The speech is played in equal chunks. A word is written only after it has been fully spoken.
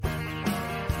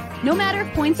No matter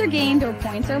if points are gained or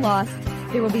points are lost,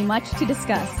 there will be much to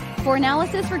discuss. For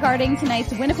analysis regarding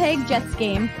tonight's Winnipeg Jets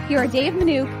game, here are Dave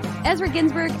Manouk, Ezra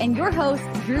Ginsburg, and your host,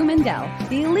 Drew Mindell.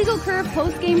 The Illegal Curve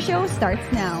post-game show starts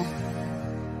now.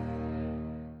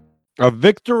 A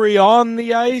victory on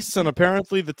the ice, and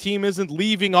apparently the team isn't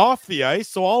leaving off the ice.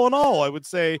 So all in all, I would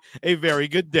say a very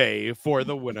good day for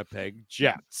the Winnipeg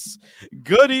Jets.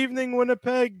 Good evening,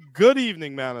 Winnipeg. Good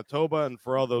evening, Manitoba. And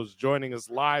for all those joining us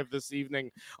live this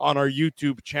evening on our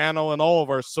YouTube channel and all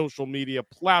of our social media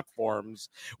platforms,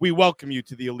 we welcome you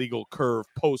to the Illegal Curve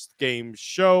post-game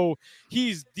show.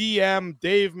 He's DM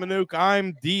Dave Manouk.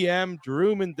 I'm DM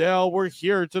Drew Mindell. We're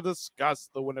here to discuss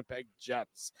the Winnipeg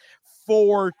Jets.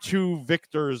 4-2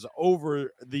 victors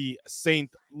over the St.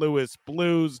 Louis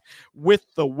Blues. With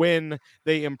the win,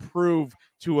 they improve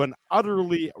to an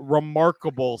utterly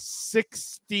remarkable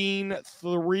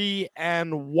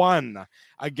 16-3-1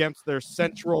 against their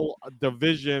Central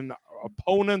Division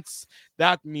opponents.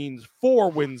 That means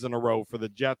 4 wins in a row for the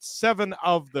Jets, 7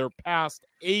 of their past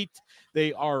 8.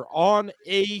 They are on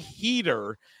a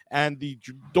heater, and the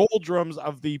doldrums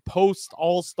of the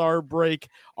post-All-Star break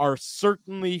are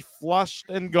certainly flushed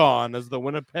and gone as the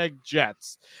Winnipeg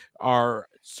Jets are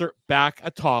back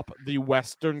atop the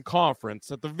Western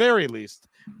Conference, at the very least,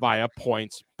 via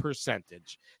points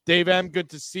percentage. Dave M., good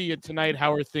to see you tonight.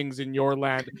 How are things in your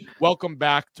land? Welcome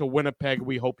back to Winnipeg.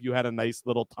 We hope you had a nice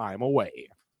little time away.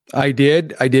 I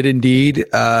did indeed.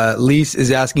 Lise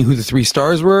is asking who the 3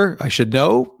 stars were. I should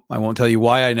know. I won't tell you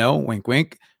why I know. Wink,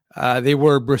 wink. They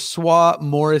were Brossoit,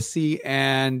 Morrissey,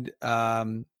 and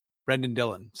Brendan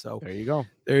Dillon. So there you go.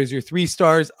 There's your 3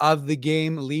 stars of the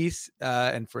game, Lise.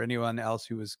 And for anyone else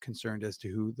who was concerned as to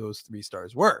who those 3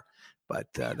 stars were. But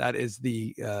that is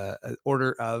the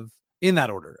in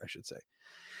that order, I should say.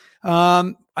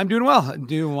 I'm doing well. A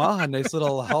nice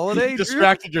little holiday. You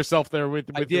distracted yourself there with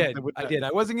I did. I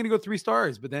wasn't going to go 3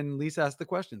 stars, but then Lisa asked the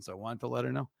question, so I wanted to let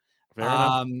her know. Fair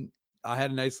enough. I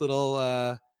had a nice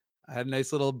little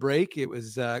break. It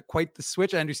was quite the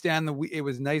switch. I understand it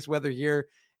was nice weather here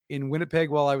in Winnipeg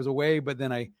while I was away, but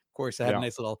then I had a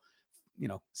nice little,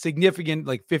 significant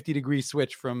 50-degree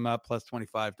switch from plus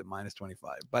 25 to minus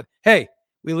 25. But hey,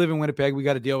 we live in Winnipeg. We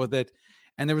got to deal with it.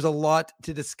 And there was a lot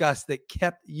to discuss that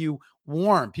kept you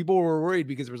warm. People were worried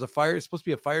because there was it's supposed to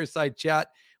be a fireside chat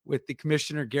with the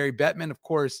commissioner, Gary Bettman. Of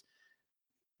course,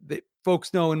 the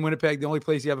folks know in Winnipeg, the only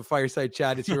place you have a fireside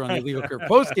chat is here on the Illegal Curve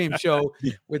post-game show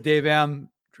with Dave M.,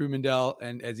 Drew Mindell,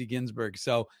 and Ezzy Ginsburg.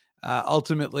 So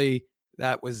ultimately,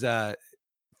 that was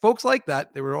folks like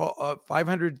that. There were all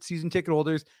 500 season ticket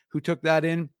holders who took that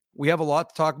in. We have a lot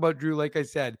to talk about, Drew, like I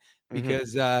said,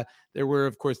 because there were,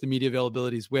 of course, the media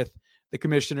availabilities with the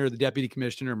commissioner, the deputy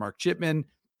commissioner, Mark Chipman.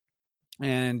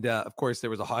 And of course, there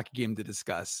was a hockey game to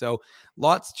discuss. So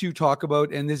lots to talk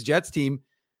about. And this Jets team,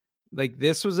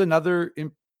 this was another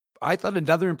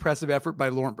impressive effort by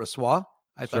Laurent Brossoit.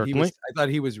 I thought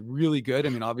he was really good. I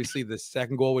mean, obviously the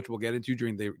second goal, which we'll get into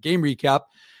during the game recap,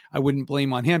 I wouldn't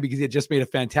blame on him because he had just made a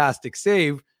fantastic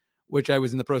save, which I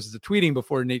was in the process of tweeting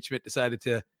before Nate Schmidt decided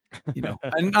to,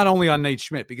 and not only on Nate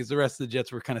Schmidt, because the rest of the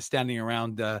Jets were kind of standing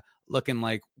around looking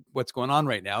like what's going on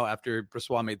right now after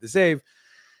Brossoit made the save.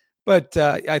 But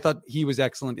I thought he was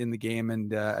excellent in the game.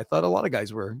 And I thought a lot of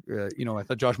guys were, I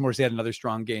thought Josh Morrissey had another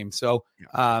strong game. So,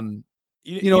 I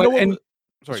just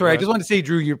wanted to say,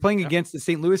 Drew, you're playing against the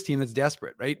St. Louis team that's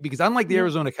desperate, right? Because unlike the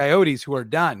Arizona Coyotes who are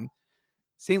done,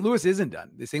 St. Louis isn't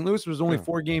done. The St. Louis was only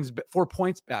 4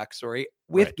 points back,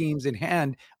 with games in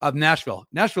hand of Nashville.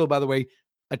 Nashville, by the way,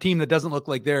 a team that doesn't look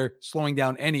like they're slowing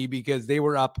down any because they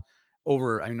were up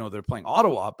over, I know they're playing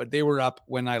Ottawa, but they were up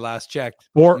when I last checked.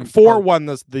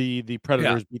 4-1 the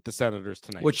Predators beat the Senators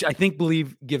tonight. Which I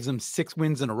believe gives them 6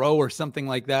 wins in a row or something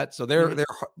like that. So they're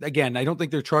again, I don't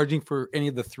think they're charging for any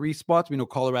of the 3 spots. We know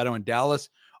Colorado and Dallas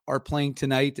are playing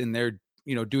tonight and they're,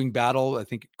 doing battle. I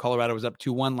think Colorado was up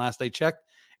 2-1 last I checked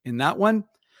in that one.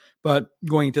 But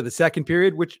going into the second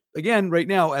period, which again, right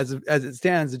now, as it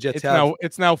stands, the Jets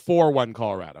it's now 4-1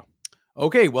 Colorado.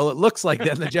 Okay, well, it looks like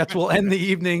then the Jets will end the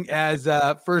evening as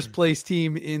first place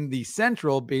team in the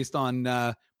Central based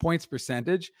on points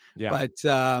percentage. Yeah. But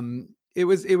it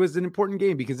was an important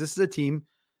game because this is a team.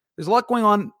 There's a lot going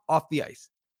on off the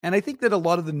ice, and I think that a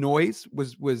lot of the noise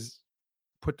was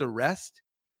put to rest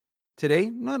today.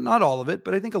 Not all of it,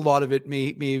 but I think a lot of it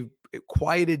may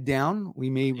quieted down. We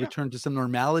may return to some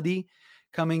normality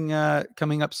coming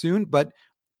up soon, but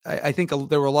I think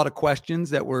there were a lot of questions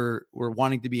that were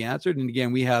wanting to be answered. And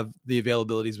again, we have the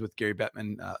availabilities with Gary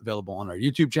Bettman available on our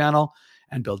YouTube channel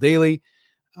and Bill Daly.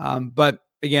 But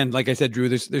again, like I said, Drew,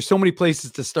 there's so many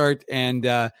places to start. And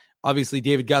Obviously,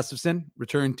 David Gustafsson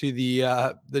returned to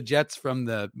the Jets from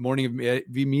the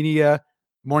media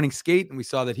morning skate, and we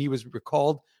saw that he was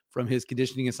recalled from his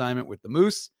conditioning assignment with the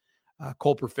Moose.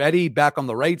 Cole Perfetti back on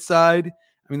the right side.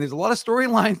 I mean, there's a lot of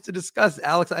storylines to discuss.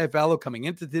 Alex Iafallo coming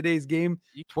into today's game,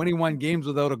 21 games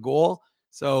without a goal.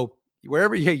 So you're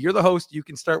the host, you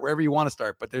can start wherever you want to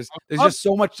start, but there's just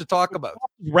so much to talk about.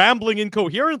 Rambling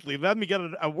incoherently. Let me get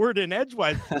a word in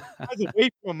edgewise. He's away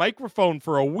from a microphone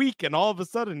for a week, and all of a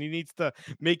sudden he needs to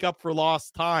make up for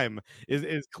lost time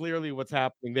is clearly what's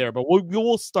happening there. But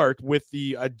we'll start with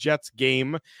the Jets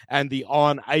game and the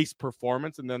on-ice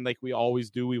performance, and then like we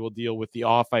always do, we will deal with the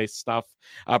off-ice stuff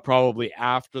probably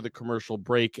after the commercial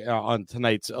break on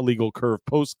tonight's Illegal Curve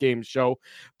post-game show.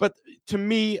 But to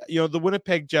me, the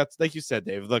Winnipeg Jets, like you said,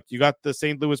 Dave, look, you got the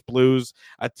St. Louis Blues,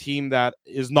 a team that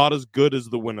is not as good as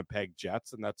the Winnipeg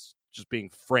Jets, and that's just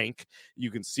being frank. You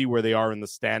can see where they are in the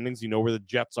standings. You know where the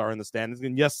Jets are in the standings.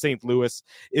 And yes, St. Louis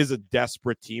is a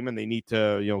desperate team, and they need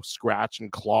to, scratch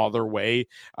and claw their way,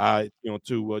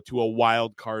 to a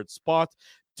wild card spot.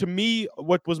 To me,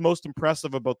 what was most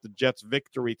impressive about the Jets'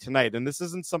 victory tonight, and this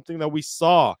isn't something that we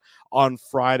saw on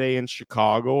Friday in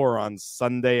Chicago or on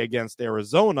Sunday against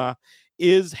Arizona,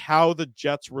 is how the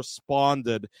Jets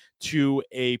responded to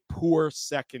a poor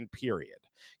second period.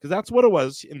 Because that's what it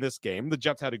was in this game. The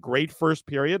Jets had a great first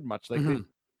period, much like they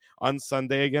on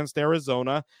Sunday against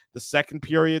Arizona. The second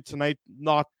period tonight,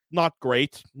 not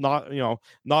great, not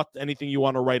anything you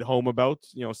want to write home about.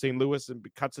 St. Louis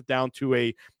cuts it down to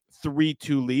a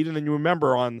 3-2 lead. And then you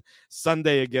remember on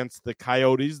Sunday against the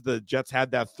Coyotes, the Jets had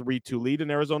that 3-2 lead,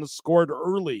 and Arizona scored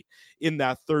early in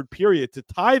that third period to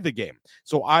tie the game.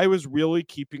 So I was really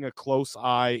keeping a close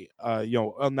eye,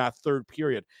 on that third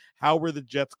period. How were the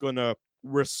Jets going to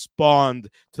respond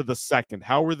to the second?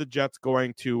 How were the Jets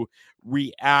going to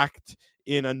react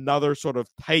in another sort of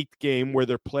tight game where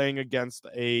they're playing against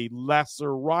a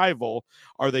lesser rival?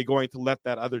 Are they going to let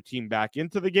that other team back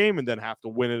into the game and then have to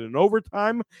win it in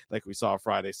overtime like we saw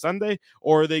Friday, Sunday?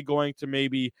 Or are they going to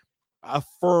maybe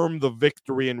affirm the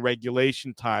victory in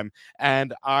regulation time?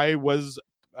 And I was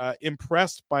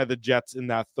impressed by the Jets in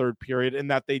that third period in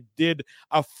that they did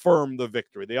affirm the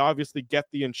victory. They obviously get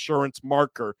the insurance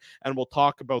marker, and we'll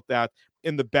talk about that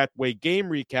in the Betway game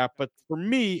recap. But for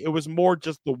me, it was more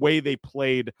just the way they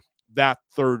played that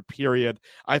third period.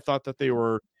 I thought that they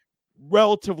were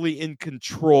relatively in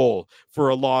control for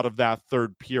a lot of that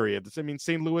third period. I mean,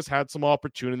 St. Louis had some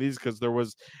opportunities because there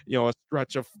was, a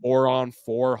stretch of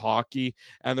 4-on-4 hockey,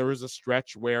 and there was a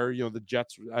stretch where, the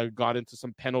Jets got into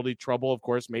some penalty trouble. Of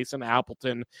course, Mason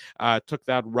Appleton took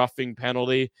that roughing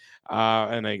penalty,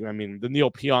 and I mean, the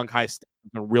Neil Pionk high stick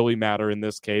doesn't really matter in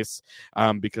this case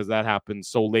because that happened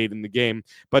so late in the game.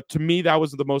 But to me, that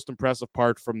was the most impressive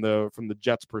part from the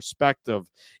Jets' perspective,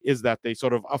 is that they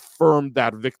sort of affirmed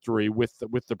that victory with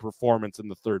the performance in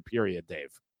the third period, Dave.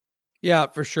 Yeah,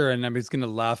 for sure. And I was going to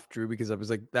laugh, Drew, because I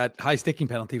was like, that high sticking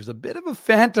penalty was a bit of a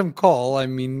phantom call. I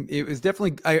mean, it was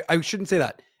definitely, I shouldn't say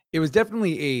that. It was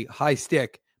definitely a high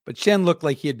stick, but Shen looked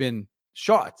like he had been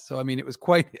shot. So, I mean, it was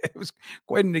quite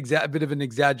a bit of an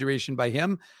exaggeration by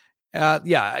him.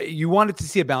 You wanted to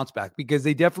see a bounce back because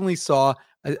they definitely saw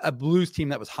a Blues team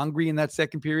that was hungry in that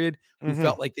second period, who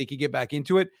felt like they could get back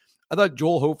into it. I thought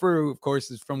Joel Hofer, who of course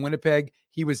is from Winnipeg,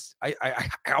 he was, I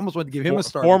almost wanted to give him a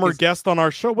start. Former guest on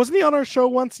our show. Wasn't he on our show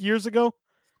once years ago?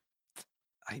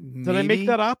 Did I make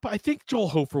that up? I think Joel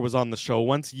Hofer was on the show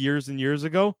once years and years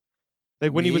ago.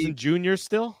 Like when he was in junior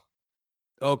still.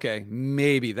 Okay,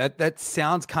 maybe that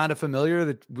sounds kind of familiar.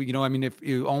 That if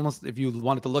you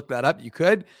wanted to look that up, you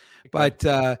could. But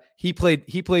he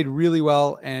played really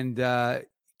well and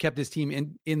kept his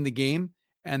team in the game.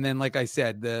 And then, like I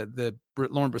said, the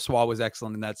Laurent Brossoit was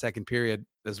excellent in that second period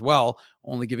as well,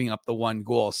 only giving up the one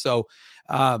goal. So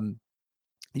I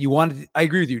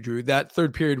agree with you, Drew. That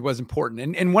third period was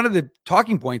important. And one of the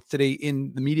talking points today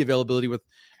in the media availability with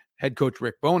head coach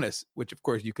Rick Bowness, which of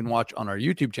course you can watch on our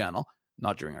YouTube channel,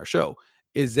 not during our show,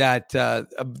 is that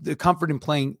the comfort in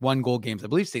playing 1-goal games. I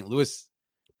believe St. Louis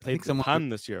played a ton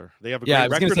this year. They have a great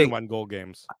record in 1-goal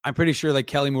games. I'm pretty sure, like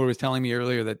Kelly Moore was telling me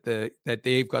earlier, that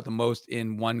they've got the most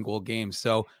in 1-goal games.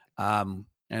 So,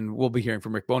 and we'll be hearing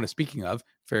from Rick Bowness, speaking of,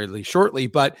 fairly shortly,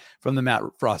 but from the Matt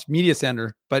Frost Media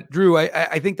Center. But Drew,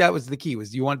 I think that was the key,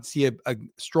 was you wanted to see a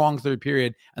strong third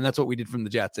period, and that's what we did from the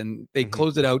Jets. And they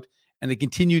closed it out, and they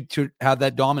continued to have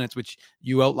that dominance, which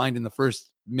you outlined in the first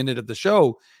minute of the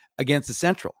show, against the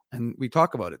Central. And we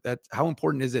talk about it. That's how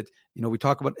important is it? We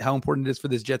talk about how important it is for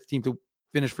this Jets team to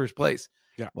finish first place.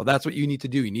 Yeah. Well, that's what you need to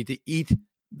do. You need to eat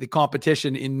the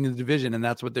competition in the division, and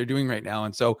that's what they're doing right now.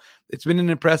 And so it's been an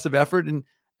impressive effort. And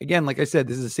again, like I said,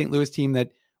 this is a St. Louis team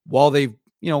that while they've,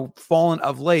 fallen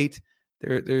of late,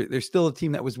 they're still a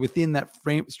team that was within that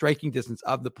striking distance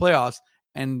of the playoffs.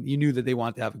 And you knew that they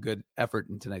wanted to have a good effort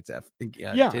in tonight's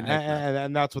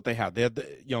and that's what they had. They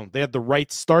had the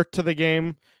right start to the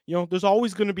game. There's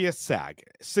always going to be a sag.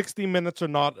 60 minutes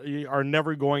are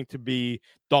never going to be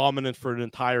dominant for an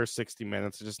entire 60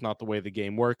 minutes. It's just not the way the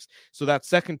game works. So that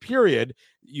second period,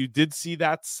 you did see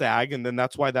that sag, and then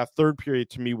that's why that third period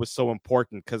to me was so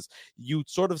important, because you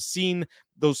sort of seen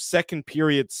those second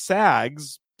period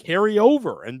sags carry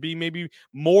over and be maybe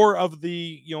more of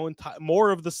the more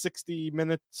of the 60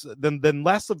 minutes than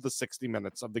less of the 60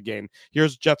 minutes of the game.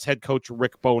 Here's Jets head coach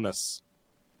Rick Bowness.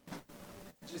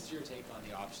 Just your take on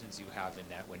the options you have in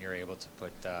net when you're able to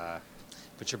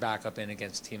put your backup in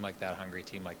against a team like that, hungry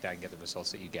team like that, and get the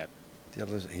results that you get. Yeah,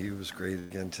 he was great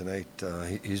again tonight.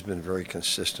 He's been very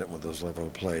consistent with those level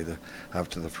of play.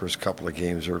 After the first couple of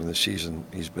games early in the season,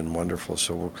 he's been wonderful.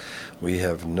 So we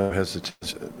have no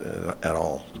hesitance at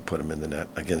all to put him in the net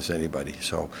against anybody.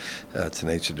 So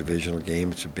tonight's a divisional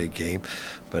game. It's a big game.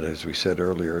 But as we said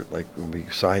earlier, like when we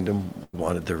signed him, we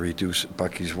wanted to reduce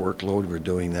Bucky's workload. We're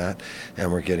doing that,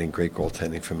 and we're getting great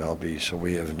goaltending from LB. So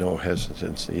we have no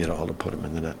hesitancy at all to put him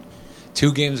in the net.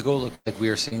 2 games ago, looked like we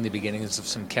were seeing the beginnings of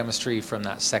some chemistry from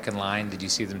that second line. Did you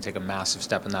see them take a massive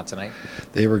step in that tonight?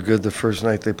 They were good the first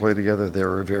night they played together. They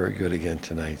were very good again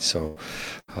tonight. So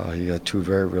you got 2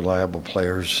 very reliable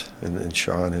players in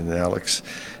Sean and Alex,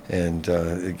 and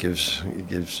it gives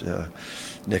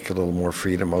Nick a little more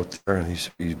freedom out there, and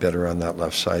he's better on that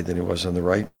left side than he was on the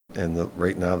right. And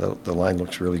right now, the line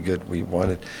looks really good. We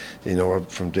wanted,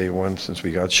 from day one, since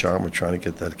we got Sean, we're trying to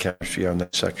get that chemistry on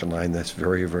that second line. That's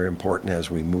very, very important as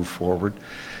we move forward.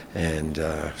 And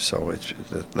so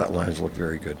that line's look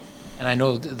very good. And I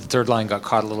know the third line got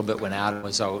caught a little bit when Adam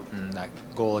was out and that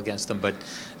goal against them, but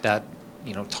that,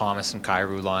 Thomas and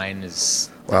Kyrou line is...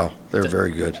 Wow, they're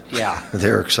very good. Yeah.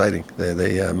 They're exciting.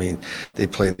 They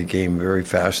play the game very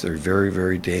fast. They're very,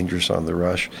 very dangerous on the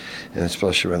rush, and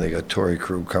especially when they got Torrey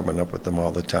Krug coming up with them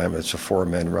all the time. It's a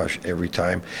 4-man rush every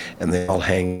time, and they all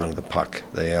hang on the puck.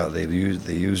 They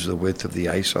use the width of the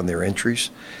ice on their entries,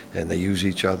 and they use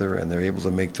each other, and they're able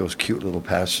to make those cute little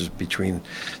passes between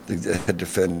the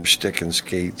defender stick and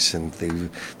skates, and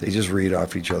they just read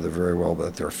off each other very well.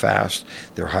 But they're fast,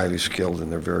 they're highly skilled, and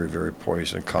they're very, very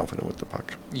poised and confident with the puck.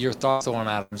 Your thoughts, though, on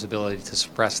Adams' ability to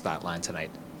suppress that line tonight?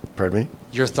 Pardon me?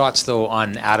 Your thoughts, though,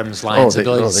 on Adams' line's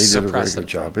ability to suppress it? They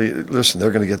did a very good job. Listen,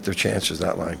 they're going to get their chances,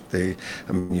 that line.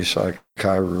 You saw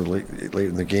Kyrou late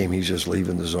in the game. He's just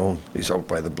leaving the zone. He's out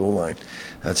by the blue line.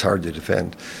 That's hard to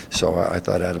defend. So I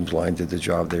thought Adams' line did the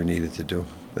job they needed to do.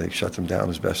 They shut them down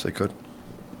as best they could.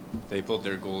 They pulled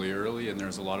their goalie early, and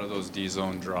there's a lot of those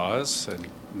D-zone draws. And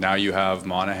now you have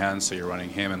Monahan, so you're running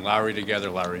him and Lowry together,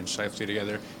 Lowry and Scheifele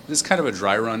together. This is kind of a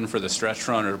dry run for the stretch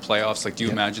run or playoffs. Like, do you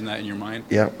imagine that in your mind?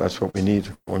 Yeah, that's what we need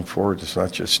going forward. It's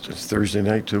not just it's Thursday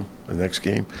night, too, the next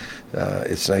game.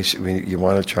 It's nice. You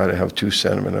want to try to have 2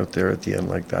 centermen out there at the end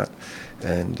like that.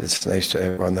 And it's nice to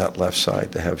have on that left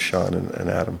side to have Sean and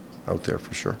Adam out there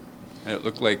for sure. And it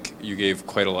looked like you gave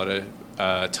quite a lot of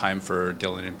time for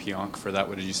Dylan and Pionk for that.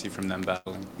 What did you see from them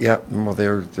battling? Yeah, well,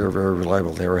 they're very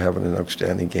reliable. They were having an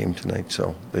outstanding game tonight,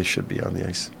 so they should be on the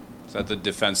ice. Is that the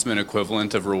defenseman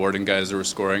equivalent of rewarding guys that were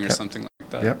scoring or something like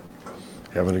that? Yep.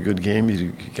 Having a good game,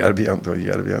 you got to be on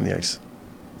the ice.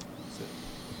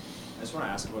 I just want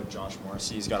to ask about Josh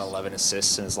Morrissey. He's got 11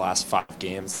 assists in his last 5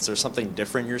 games. Is there something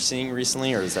different you're seeing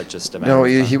recently, or is that just a matter No,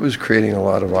 of time? he was creating a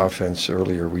lot of offense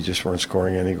earlier. We just weren't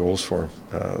scoring any goals for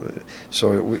him.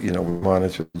 We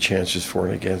monitor the chances for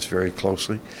and against very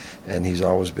closely, and he's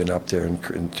always been up there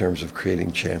in terms of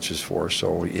creating chances for us.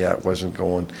 So, yeah, it wasn't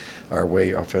going our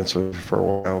way offensively for a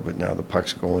while, but now the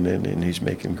puck's going in, and he's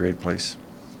making great plays.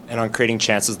 And on creating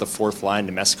chances, the fourth line,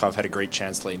 Nemestikov had a great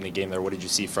chance late in the game there. What did you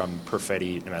see from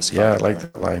Perfetti, Nemestikov? Yeah, I like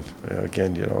that line.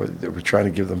 Again, we're trying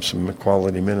to give them some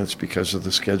quality minutes because of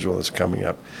the schedule that's coming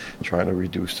up. Trying to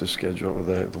reduce the schedule,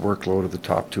 the workload of the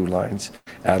top 2 lines.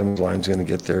 Adams' line's going to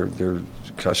get their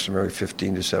customary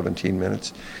 15 to 17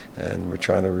 minutes, and we're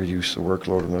trying to reduce the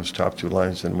workload of those top 2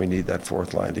 lines, and we need that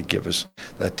fourth line to give us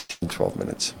that 10, 12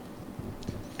 minutes.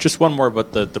 Just one more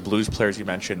about the Blues players you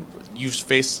mentioned. You've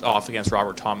faced off against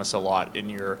Robert Thomas a lot in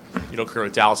your career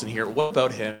with Dallas and here. What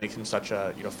about him makes him such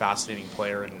a fascinating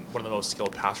player and one of the most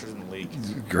skilled passers in the league?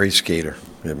 Great skater.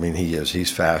 I mean, he is.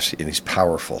 He's fast and he's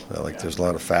powerful. There's a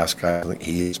lot of fast guys. I think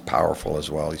he is powerful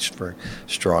as well. He's very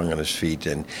strong on his feet,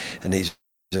 and he's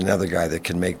another guy that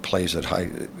can make plays at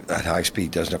high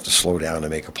speed. Doesn't have to slow down to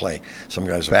make a play. Some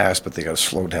guys are fast, but they got to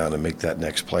slow down and make that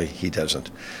next play. He doesn't.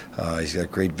 He's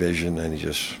got great vision, and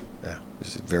he's a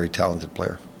very talented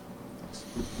player.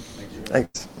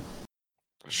 Thanks.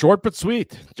 Short but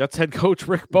sweet. Jets head coach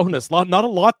Rick Bowness. Not a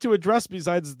lot to address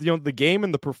besides the game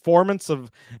and the performance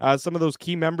of some of those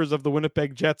key members of the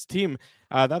Winnipeg Jets team.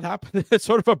 That happened. It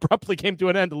sort of abruptly came to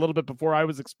an end a little bit before I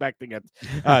was expecting it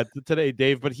today,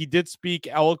 Dave. But he did speak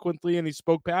eloquently and he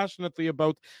spoke passionately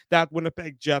about that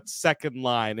Winnipeg Jets second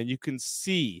line, and you can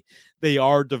see they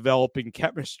are developing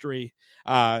chemistry.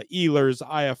 Ehlers,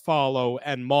 Iafallo,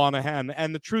 and Monahan.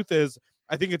 And the truth is,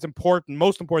 I think it's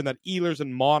most important that Ehlers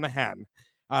and Monahan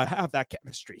have that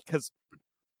chemistry, because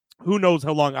who knows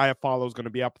how long Iafallo is going to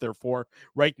be up there for.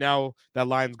 Right now, that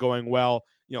line's going well.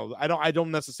 I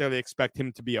don't necessarily expect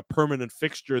him to be a permanent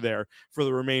fixture there for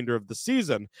the remainder of the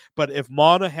season. But if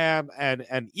Monahan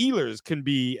and Ehlers can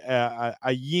be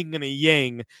a yin and a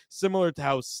yang, similar to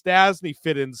how Stasny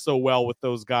fit in so well with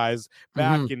those guys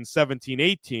back in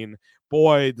 17-18,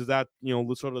 boy, does that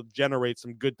sort of generate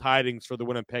some good tidings for the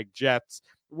Winnipeg Jets.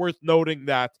 Worth noting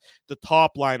that the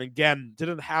top line, again,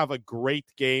 didn't have a great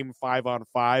game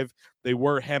 5-on-5. They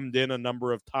were hemmed in a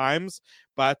number of times,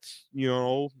 but,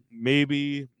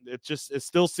 maybe it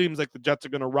still seems like the Jets are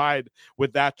going to ride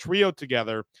with that trio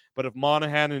together. But if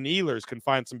Monahan and Ehlers can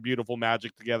find some beautiful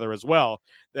magic together as well,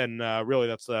 then really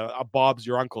that's a Bob's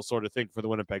your uncle sort of thing for the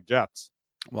Winnipeg Jets.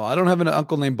 Well, I don't have an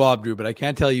uncle named Bob, Drew, but I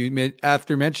can tell you,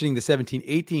 after mentioning the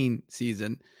 17-18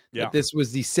 season, that this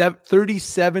was the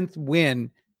 37th win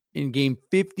in game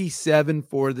 57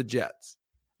 for the Jets.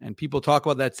 And people talk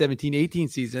about that 17-18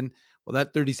 season. Well,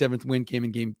 that 37th win came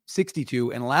in game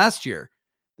 62. And last year,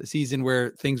 the season where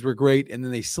things were great and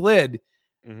then they slid,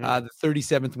 the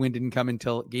 37th win didn't come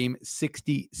until game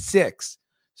 66.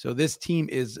 So this team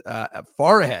is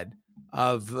far ahead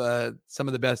of some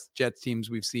of the best Jets teams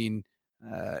we've seen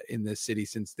in this city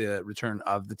since the return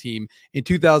of the team in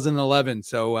 2011.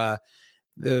 So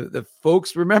the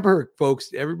folks, remember,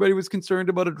 folks, everybody was concerned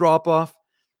about a drop off,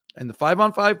 and the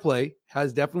 5-on-5 play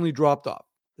has definitely dropped off.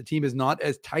 The team is not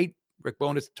as tight. Rick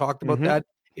Bowness talked about that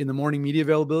in the morning media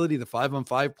availability. The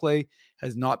 5-on-5 play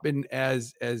has not been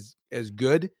as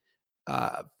good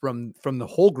from the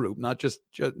whole group, not just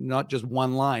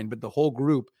one line, but the whole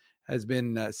group has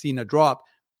been seen a drop.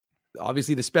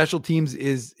 Obviously, the special teams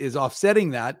is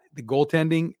offsetting that. The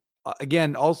goaltending,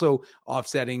 again, also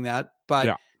offsetting that.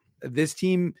 But this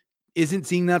team isn't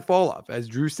seeing that fall off. As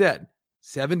Drew said,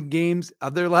 7 games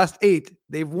of their last 8,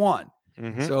 they've won.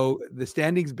 So the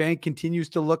standings bank continues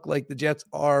to look like the Jets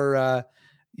are,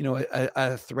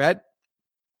 a threat.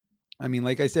 I mean,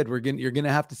 like I said, you're going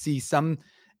to have to see some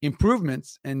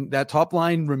improvements, and that top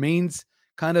line remains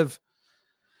kind of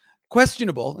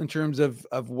questionable in terms of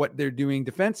what they're doing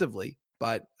defensively.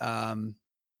 But,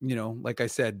 like I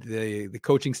said, the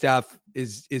coaching staff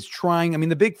is trying. I mean,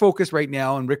 the big focus right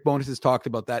now, and Rick Bowness has talked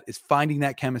about that, is finding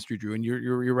that chemistry, Drew. And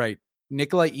you're right.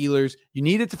 Nikolai Ehlers, you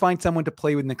needed to find someone to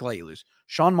play with Nikolai Ehlers.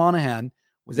 Sean Monahan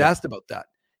was asked about that.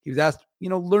 He was asked,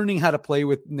 learning how to play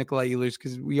with Nikolai Ehlers,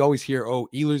 because we always hear,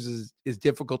 Ehlers is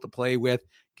difficult to play with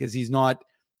because he's not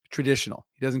traditional.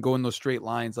 He doesn't go in those straight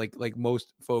lines like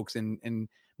most folks and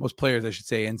most players, I should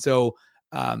say. And so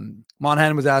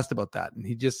Monahan was asked about that, and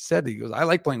he just said, he goes, I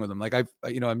like playing with him. Like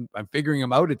I'm figuring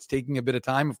him out. It's taking a bit of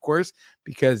time, of course,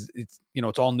 because it's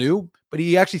all new, but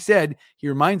he actually said he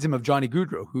reminds him of Johnny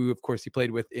Gaudreau, who of course he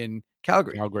played with in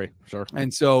Calgary. Sure.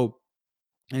 And so,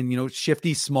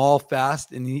 shifty, small,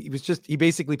 fast. And he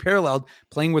basically paralleled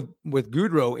playing with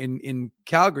Gaudreau in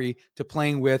Calgary to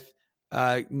playing with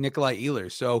Nikolai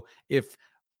Ehlers. So if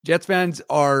Jets fans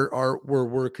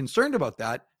were concerned about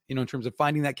that, in terms of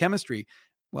finding that chemistry,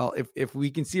 well, if we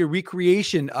can see a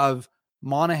recreation of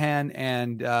Monahan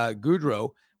and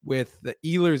Gaudreau with the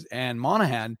Ehlers and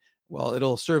Monahan, well,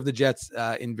 it'll serve the Jets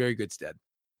in very good stead.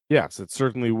 Yes, it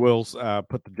certainly will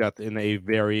put the Jets in a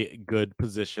very good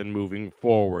position moving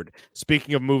forward.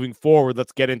 Speaking of moving forward,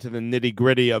 let's get into the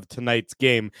nitty-gritty of tonight's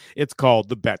game. It's called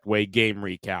the Betway Game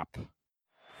Recap.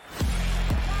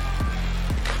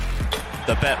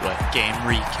 The Betway Game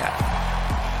Recap.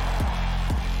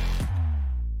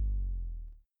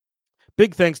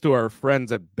 Big thanks to our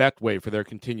friends at Betway for their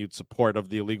continued support of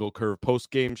the Illegal Curve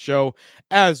post-game show.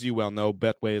 As you well know,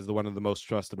 Betway is one of the most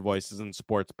trusted voices in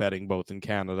sports betting, both in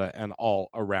Canada and all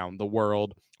around the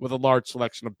world. With a large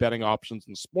selection of betting options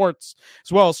in sports,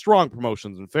 as well as strong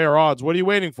promotions and fair odds, what are you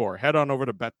waiting for? Head on over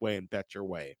to Betway and bet your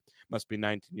way. Must be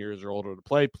 19 years or older to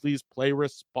play. Please play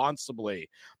responsibly.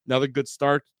 Another good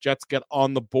start. Jets get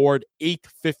on the board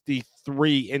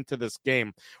 8:53 into this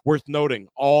game. Worth noting,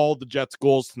 all the Jets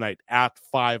goals tonight at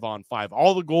 5-on-5.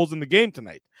 All the goals in the game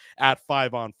tonight at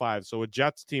 5-on-5. So a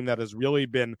Jets team that has really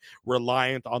been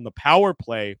reliant on the power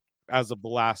play as of the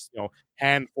last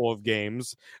handful of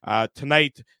games.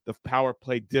 Tonight, the power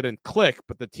play didn't click,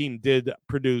 but the team did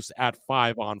produce at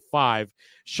 5-on-5.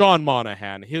 Sean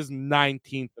Monahan, his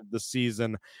 19th of the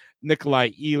season. Nikolai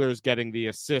Ehlers getting the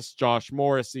assist. Josh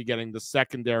Morrissey getting the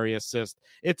secondary assist.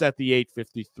 It's at the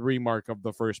 8:53 mark of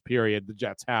the first period. The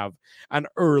Jets have an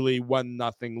early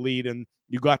 1-0 lead, and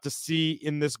you got to see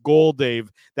in this goal,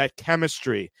 Dave, that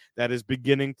chemistry that is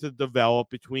beginning to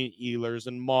develop between Ehlers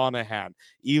and Monahan.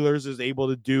 Ehlers is able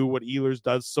to do what Ehlers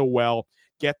does so well,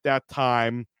 get that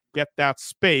time, get that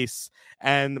space,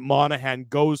 and Monahan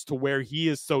goes to where he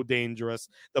is so dangerous,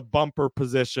 the bumper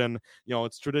position.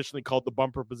 It's traditionally called the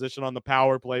bumper position on the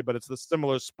power play, but it's the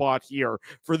similar spot here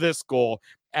for this goal.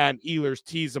 And Ehlers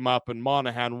tees him up, and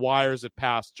Monahan wires it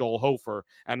past Joel Hofer,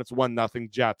 and it's 1-0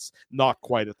 Jets, not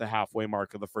quite at the halfway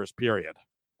mark of the first period.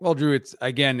 Well, Drew,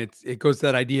 it goes to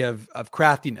that idea of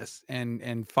craftiness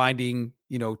and finding,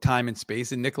 time and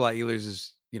space. And Nikolai Ehlers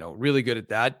is, really good at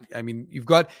that. I mean,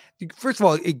 first of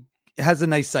all, it has a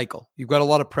nice cycle. You've got a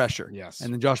lot of pressure. Yes.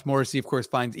 And then Josh Morrissey, of course,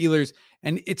 finds Ehlers,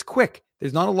 and it's quick.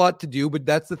 There's not a lot to do, but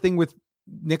that's the thing with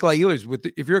Nikolai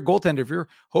Ehlers. If you're a goaltender, if you're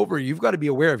Hofer, you've got to be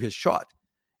aware of his shot.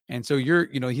 And so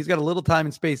he's got a little time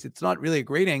and space. It's not really a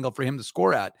great angle for him to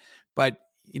score at, but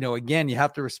again, you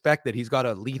have to respect that he's got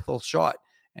a lethal shot.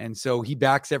 And so he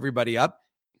backs everybody up,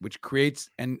 which creates,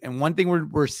 and one thing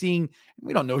we're seeing,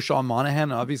 we don't know Sean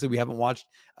Monahan. Obviously, we haven't watched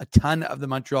a ton of the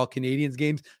Montreal Canadiens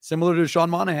games, similar to Sean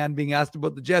Monahan being asked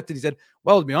about the Jets. And he said,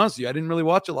 well, to be honest with you, I didn't really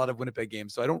watch a lot of Winnipeg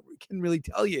games, so I can really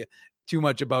tell you too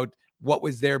much about what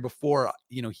was there before,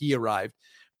 he arrived.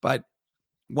 But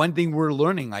one thing we're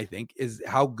learning, I think, is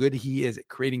how good he is at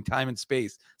creating time and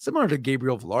space, similar to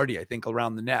Gabriel Velarde, I think,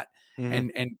 around the net,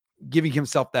 and giving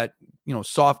himself that,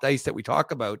 soft ice that we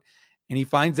talk about. And he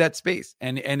finds that space,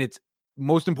 and it's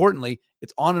most importantly,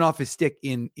 it's on and off his stick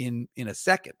in a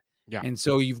second. Yeah. And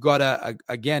so you've got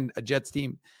a Jets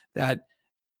team that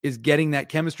is getting that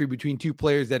chemistry between two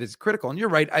players that is critical. And you're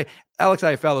right, Alex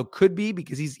Iafallo could be,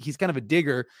 because he's kind of a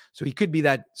digger, so he could be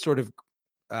that sort of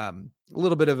a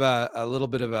little bit of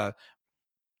a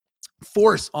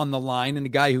force on the line, and a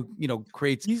guy who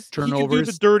creates turnovers. He can do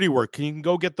the dirty work. He can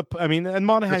go get and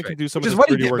Monahan can do some of the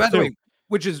dirty work too.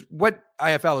 Which is what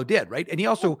Iafallo did, right? And he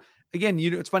also, again,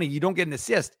 it's funny, you don't get an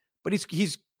assist, but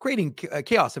he's creating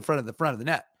chaos in front of the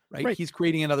net, right? He's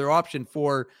creating another option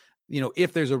for,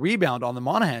 if there's a rebound on the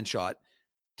Monahan shot,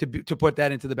 to put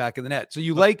that into the back of the net. So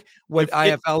you like what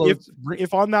Iafallo...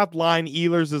 If on that line,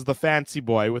 Ehlers is the fancy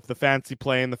boy with the fancy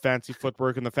play and the fancy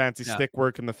footwork and the fancy stick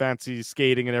work and the fancy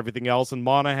skating and everything else, and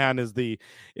Monahan is the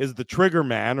trigger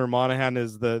man, or Monahan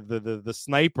is the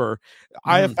sniper,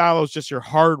 Iafallo is just your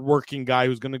hardworking guy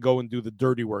who's going to go and do the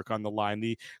dirty work on the line,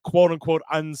 the quote-unquote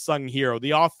unsung hero,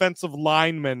 the offensive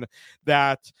lineman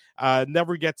that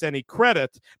never gets any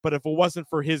credit, but if it wasn't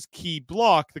for his key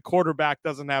block, the quarterback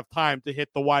doesn't have time to hit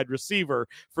the wide receiver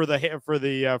for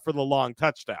the long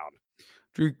touchdown.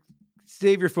 Drew,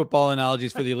 save your football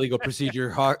analogies for the illegal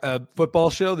procedure football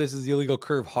show. This is the illegal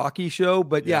curve hockey show.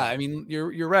 But yeah, I mean,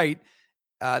 you're right.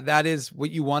 That is what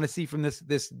you want to see from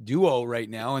this duo right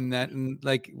now. And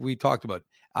like we talked about,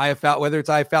 Iafallo, whether it's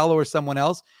Iafallo or someone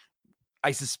else,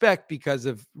 I suspect because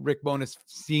of Rick Bowness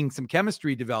seeing some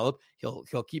chemistry develop,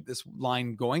 he'll keep this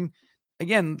line going.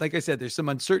 Again, like I said, there's some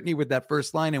uncertainty with that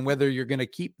first line and whether you're going to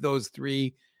keep those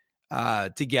three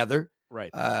together.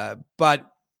 Right. But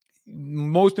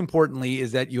most importantly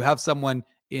is that you have someone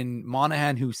in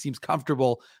Monahan who seems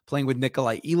comfortable playing with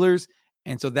Nikolai Ehlers.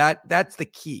 And so that's the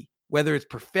key, whether it's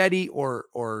Perfetti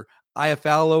or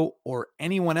Iafallo or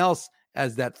anyone else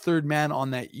as that third man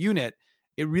on that unit,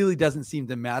 it really doesn't seem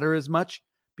to matter as much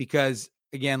because,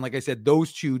 again, like I said,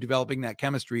 those two developing that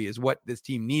chemistry is what this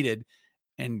team needed.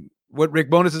 And what Rick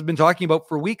Bowness has been talking about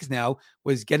for weeks now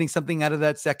was getting something out of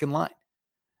that second line.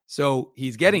 So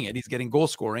he's getting it. He's getting goal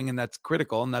scoring, and that's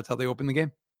critical, and that's how they open the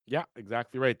game. Yeah,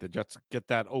 exactly right. The Jets get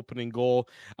that opening goal,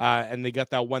 and they get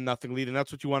that 1-0 lead, and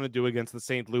that's what you want to do against the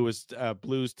St. Louis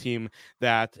Blues team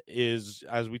that is,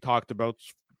 as we talked about,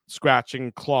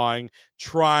 scratching, clawing,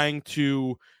 trying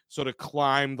to sort of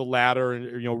climb the ladder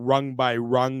and, rung by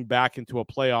rung back into a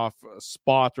playoff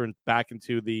spot or back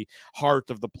into the heart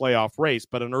of the playoff race.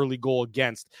 But an early goal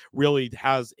against really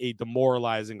has a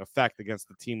demoralizing effect against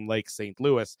the team like St.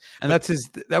 Louis. And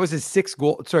that was his sixth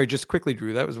goal. Sorry, just quickly,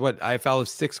 Drew. That was what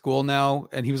Iafallo's sixth goal now.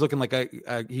 And he was looking like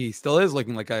he still is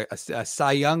looking like a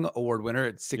Cy Young Award winner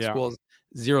at 6 goals,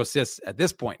 0 assists at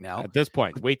this point now. At this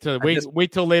point, wait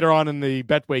till later on in the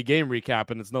Betway game recap,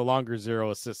 and it's no longer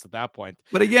 0 assists at that point.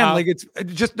 But again, I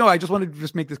just wanted to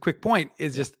just make this quick point.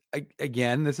 Is just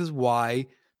again, this is why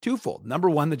twofold. Number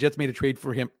one, the Jets made a trade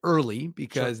for him early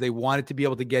because they wanted to be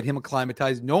able to get him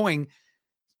acclimatized, knowing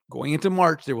going into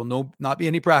March there will not be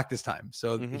any practice time.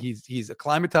 So he's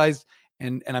acclimatized,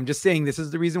 and I'm just saying this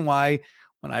is the reason why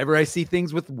whenever I see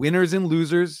things with winners and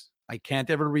losers, I can't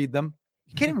ever read them.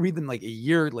 You can't even read them like a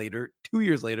year later, 2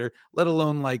 years later, let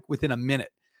alone like within a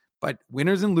minute. But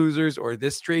winners and losers, or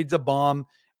this trade's a bomb.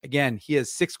 Again, he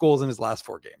has 6 goals in his last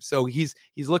 4 games. So he's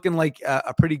looking like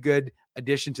a pretty good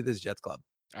addition to this Jets club.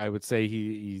 I would say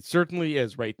he certainly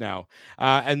is right now.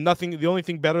 And the only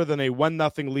thing better than a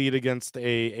 1-0 lead against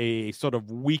a sort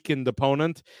of weakened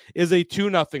opponent is a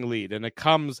 2-0 lead. And it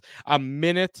comes a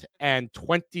minute and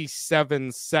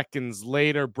 27 seconds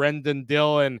later. Brendan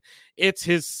Dillon, it's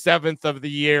his 7th of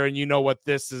the year. And you know what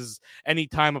this is.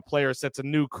 Anytime a player sets a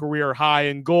new career high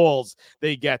in goals,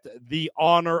 they get the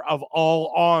honor of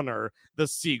all honor, the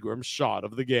Seagram shot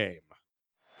of the game.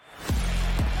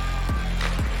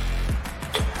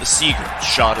 The Seagram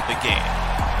shot of the game.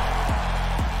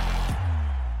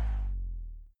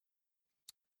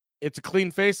 It's a clean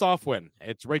face-off win.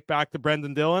 It's right back to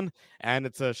Brendan Dillon, and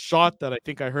it's a shot that I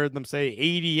think I heard them say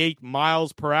 88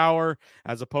 miles per hour,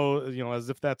 as opposed, as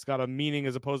if that's got a meaning,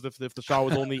 as opposed to if the shot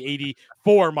was only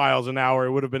 84 miles an hour,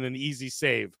 it would have been an easy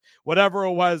save. Whatever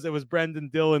it was Brendan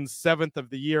Dillon's 7th of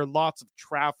the year. Lots of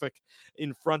traffic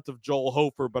in front of Joel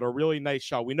Hofer, but a really nice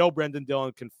shot. We know Brendan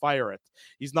Dillon can fire it.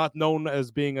 He's not known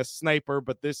as being a sniper,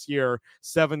 but this year,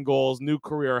 7 goals, new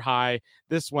career high.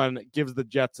 This one gives the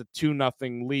Jets a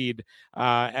 2-0 lead.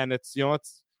 And it's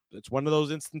one of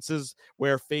those instances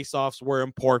where faceoffs were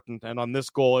important, and on this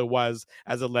goal it was,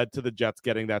 as it led to the Jets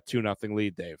getting that 2-0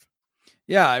 lead. Dave.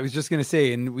 Yeah, I was just going to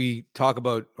say, and we talk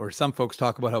about, or some folks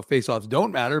talk about how faceoffs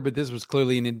don't matter, but this was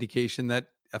clearly an indication that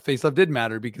a faceoff did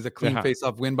matter, because a clean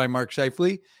faceoff win by Mark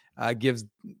Scheifele gives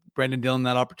Brendan Dillon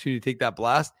that opportunity to take that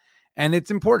blast, and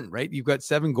it's important, right? You've got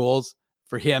 7 goals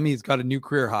for him. He's got a new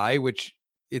career high, which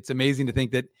it's amazing to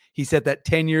think that he set that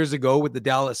 10 years ago with the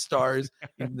Dallas Stars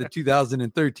in the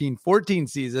 2013-14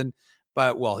 season.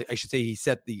 But, well, I should say he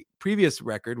set the previous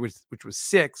record, which was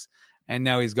 6, and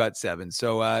now he's got 7.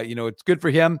 So, it's good for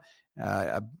him.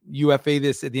 UFA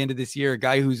this at the end of this year, a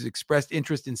guy who's expressed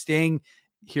interest in staying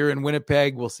here in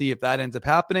Winnipeg. We'll see if that ends up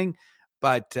happening.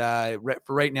 But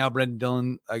for right now, Brendan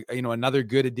Dillon, another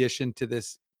good addition to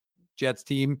this Jets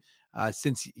team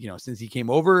since he came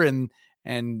over.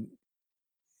 And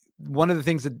one of the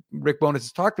things that Rick Bowness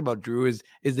has talked about, Drew, is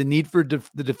the need for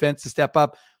the defense to step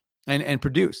up and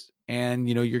produce. And,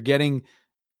 you're getting,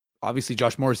 obviously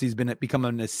Josh Morrissey's become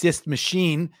an assist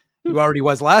machine, who already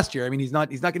was last year. I mean, he's not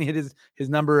going to hit his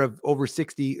number of over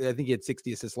 60. I think he had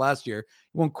 60 assists last year.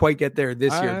 He won't quite get there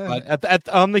this year. But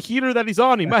on the heater that he's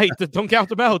on, he might. Don't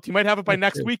count him out. He might have it by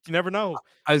next week. You never know.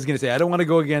 I was going to say, I don't want to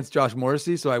go against Josh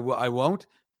Morrissey, so I won't.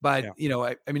 But,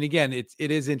 I mean, again, it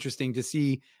is interesting to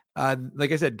see,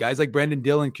 like I said, guys like Brendan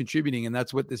Dillon contributing, and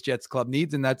that's what this Jets club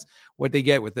needs, and that's what they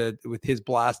get with his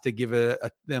blast to give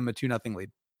them a 2-0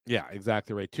 lead. Yeah,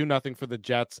 exactly right. 2-0 for the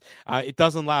Jets. It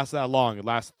doesn't last that long. It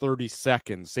lasts 30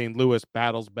 seconds. St. Louis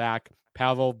battles back.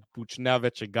 Pavel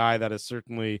Buchnevich, a guy that is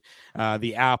certainly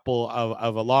the apple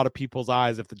of a lot of people's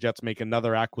eyes if the Jets make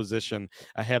another acquisition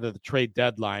ahead of the trade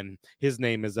deadline. His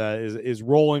name is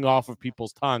rolling off of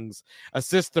people's tongues.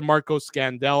 Assist to Marco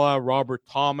Scandella, Robert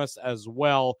Thomas as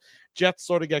well. Jets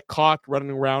sort of get caught running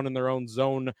around in their own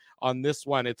zone on this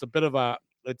one. It's a bit of a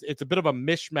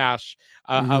mishmash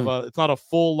it's not a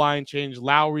full line change.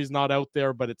 Lowry's not out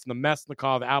there, but it's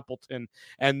Nemesnikov, Appleton,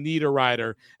 and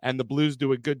Niederreiter, and the Blues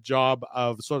do a good job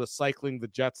of sort of cycling the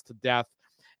Jets to death.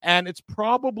 And it's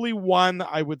probably one,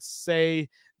 I would say,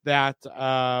 that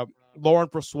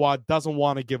Laurent Brossoit doesn't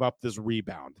want to give up this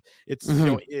rebound. It's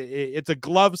it's a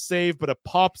glove save, but it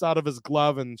pops out of his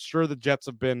glove, and sure, the Jets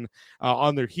have been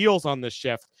on their heels on this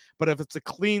shift. But if it's a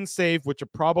clean save, which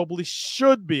it probably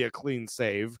should be a clean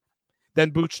save, then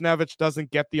Buchnevich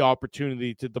doesn't get the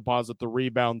opportunity to deposit the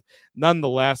rebound.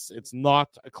 Nonetheless, it's not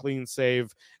a clean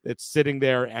save. It's sitting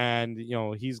there, and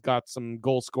he's got some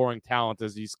goal-scoring talent,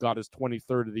 as he's got his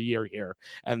 23rd of the year here,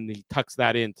 and he tucks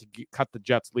that in to cut the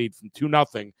Jets' lead from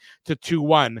 2-0 to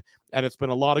 2-1, and it's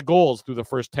been a lot of goals through the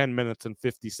first 10 minutes and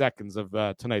 50 seconds of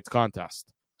tonight's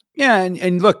contest. Yeah,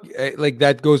 and look, like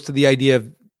that goes to the idea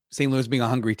of St. Louis being a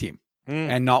hungry team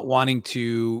and not wanting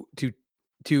to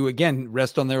again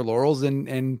rest on their laurels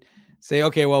and say,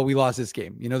 okay, well, we lost this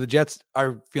game. The Jets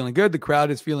are feeling good, the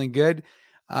crowd is feeling good,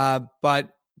 but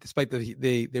despite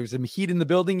there's some heat in the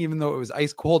building, even though it was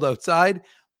ice cold outside,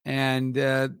 and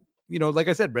like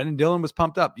I said, Brendan Dillon was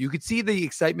pumped up. You could see the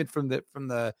excitement from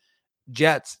the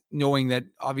Jets, knowing that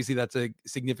obviously that's a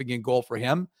significant goal for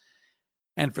him.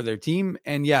 and for their team.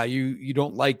 And yeah, you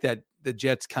don't like that the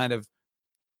Jets kind of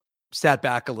sat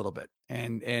back a little bit,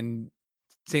 and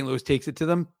St. Louis takes it to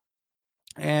them.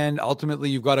 And ultimately,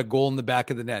 you've got a goal in the back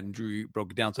of the net. And Drew, you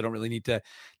broke it down, so I don't really need to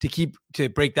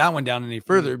break that one down any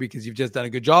further because you've just done a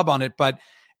good job on it. But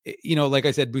like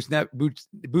I said,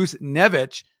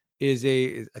 Busnevich is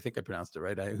I think I pronounced it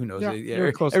right. Who knows?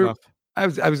 Very close enough. I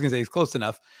was going to say he's close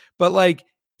enough, but like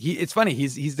it's funny.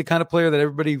 He's the kind of player that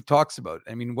everybody talks about.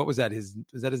 I mean, what was that? Was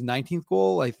that his 19th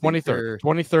goal? I think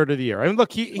 23rd of the year. I mean,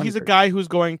 look, he's a guy who's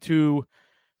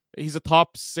he's a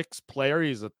top 6 player.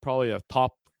 He's probably a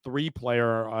top 3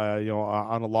 player,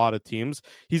 on a lot of teams.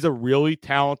 He's a really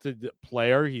talented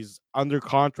player. He's under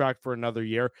contract for another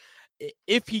year.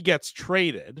 If he gets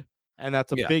traded, and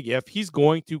that's a big if, he's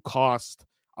going to cost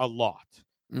a lot.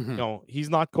 He's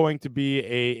not going to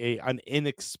be an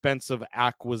inexpensive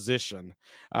acquisition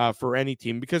for any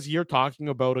team, because you're talking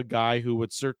about a guy who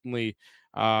would certainly,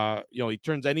 he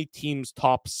turns any team's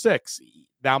top 6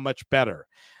 that much better.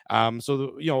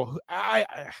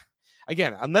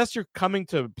 Again, unless you're coming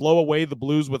to blow away the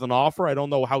Blues with an offer, I don't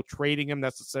know how trading him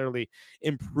necessarily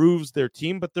improves their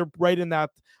team, but they're right in that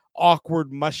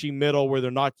awkward, mushy middle where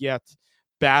they're not yet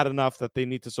bad enough that they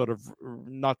need to sort of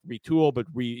not retool,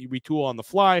 but retool on the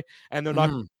fly, and they're not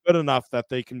good enough that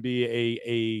they can be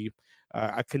a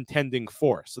contending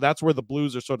force. So that's where the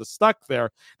Blues are sort of stuck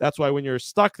there. That's why when you're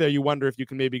stuck there, you wonder if you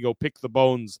can maybe go pick the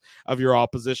bones of your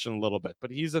opposition a little bit.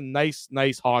 But he's a nice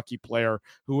hockey player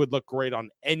who would look great on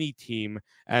any team,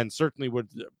 and certainly would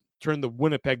turn the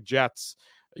Winnipeg Jets,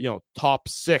 top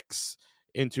 6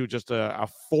 into just a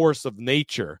force of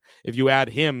nature if you add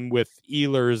him with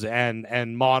Ehlers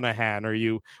and Monahan,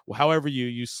 or however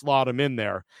you slot him in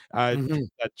there.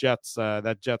 That Jets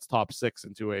top 6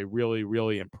 into a really,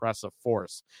 really impressive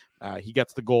force. He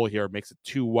gets the goal here, makes it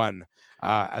 2-1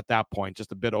 at that point,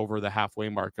 just a bit over the halfway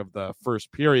mark of the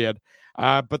first period.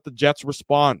 But the Jets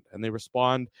respond, and they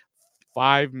respond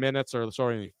 4 minutes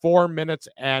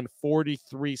and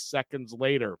 43 seconds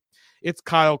later. It's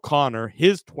Kyle Connor,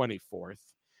 his 24th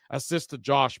assist to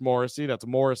Josh Morrissey. That's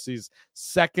Morrissey's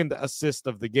 2nd assist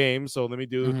of the game. So let me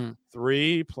do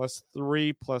 3 plus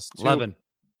 3 plus 2. 11.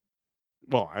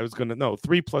 Well, I was going to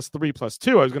 3 plus 3 plus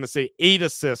 2. I was going to say 8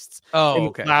 assists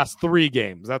in the last 3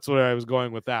 games. That's what I was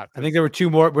going with that. I think there were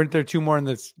 2 more. Weren't there 2 more in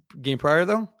this game prior,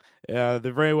 though? Yeah,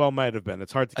 there very well might have been.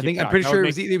 It's hard to keep track. I'm pretty sure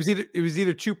it was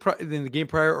either 2 in the game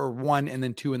prior, or 1 and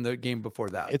then 2 in the game before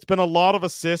that. It's been a lot of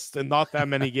assists and not that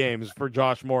many games for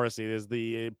Josh Morrissey is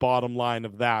the bottom line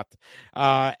of that.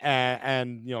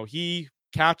 And he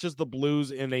catches the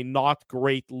Blues in a not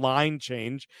great line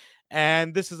change.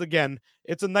 And this is, again,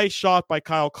 it's a nice shot by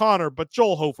Kyle Connor, but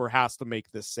Joel Hofer has to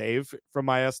make this save, from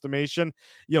my estimation.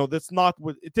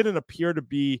 It didn't appear to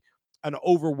be an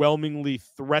overwhelmingly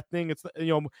threatening. It's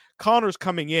Connor's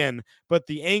coming in, but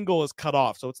the angle is cut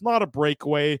off, so it's not a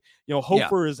breakaway.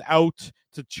 Hofer is out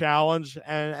to challenge,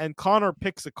 and Connor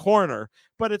picks a corner,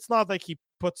 but it's not like he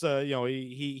puts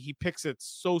he picks it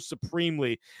so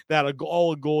supremely that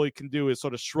all a goalie can do is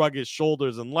sort of shrug his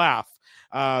shoulders and laugh,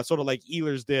 sort of like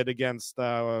Ehlers did against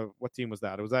what team was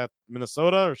that? Was that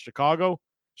Minnesota or Chicago?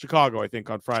 Chicago, I think,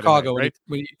 on Friday Chicago, night,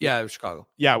 right? It was Chicago.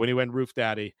 Yeah, when he went roof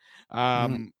daddy.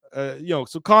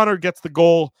 So Connor gets the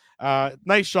goal.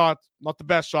 Nice shot, not the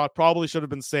best shot, probably should have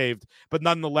been saved, but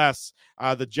nonetheless,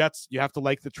 the Jets, you have to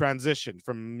like the transition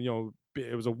from,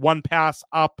 it was a 1 pass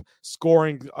up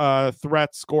scoring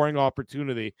threat, scoring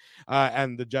opportunity,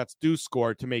 and the Jets do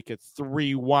score to make it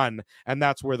 3-1, and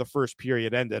that's where the first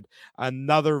period ended.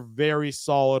 Another very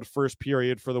solid first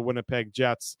period for the Winnipeg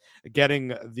Jets,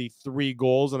 getting the 3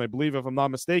 goals, and I believe, if I'm not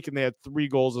mistaken, they had 3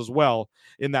 goals as well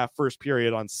in that first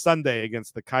period on Sunday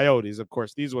against the Coyotes. Of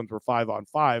course, these ones were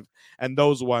 5-on-5, and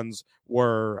those ones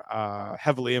were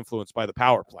heavily influenced by the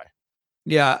power play.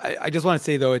 Yeah, I just want to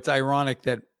say, though, it's ironic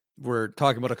that we're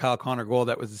talking about a Kyle Connor goal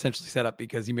that was essentially set up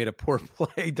because he made a poor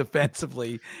play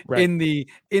defensively in the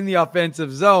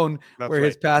offensive zone. That's where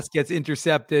his pass gets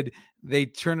intercepted. They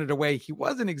turn it away. He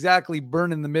wasn't exactly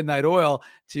burning the midnight oil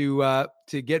to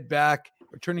get back,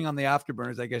 or turning on the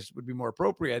afterburners, I guess would be more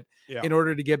appropriate, in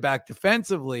order to get back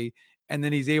defensively. And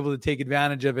then he's able to take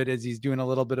advantage of it as he's doing a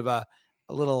little bit of a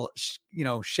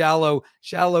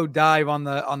shallow dive on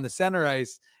the center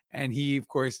ice. And he, of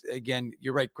course, again,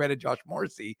 you're right, credit Josh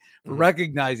Morrissey for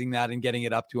recognizing that and getting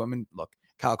it up to him. And look,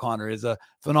 Kyle Connor is a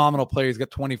phenomenal player. He's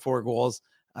got 24 goals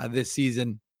this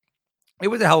season. It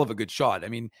was a hell of a good shot. I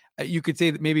mean, you could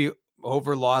say that maybe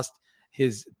Hofer lost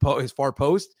his far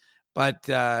post, but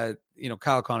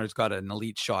Kyle Connor's got an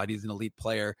elite shot. He's an elite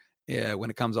player when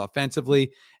it comes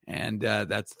offensively, and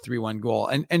that's the 3-1 goal.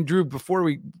 And Drew, before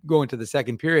we go into the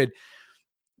second period,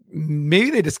 maybe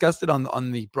they discussed it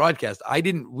on the broadcast.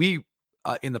 We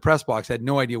in the press box had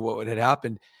no idea what had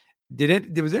happened.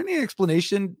 Was there any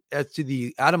explanation as to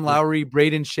the Adam Lowry,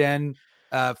 Braden Shen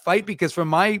fight? Because from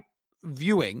my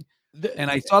viewing, and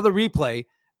I saw the replay,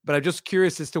 but I'm just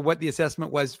curious as to what the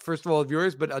assessment was, first of all, of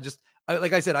yours, but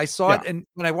like I said, I saw it. And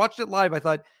when I watched it live, I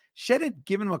thought Shen had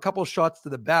given him a couple of shots to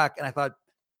the back. And I thought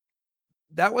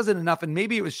that wasn't enough. And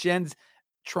maybe it was Shen's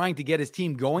trying to get his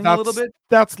team going a little bit.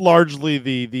 That's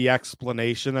largely the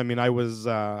explanation. I mean, I was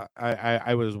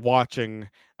I was watching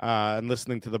and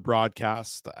listening to the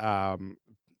broadcast, at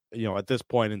this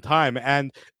point in time,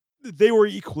 and they were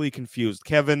equally confused.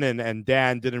 Kevin and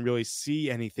Dan didn't really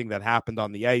see anything that happened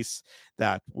on the ice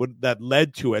that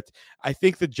led to it. I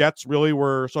think the Jets really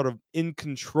were sort of in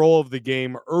control of the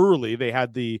game early. They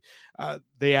had the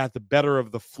better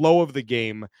of the flow of the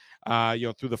game,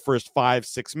 through the first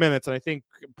 5-6 minutes. And I think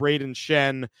Braden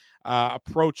Shen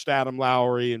approached Adam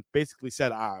Lowry and basically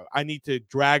said, I need to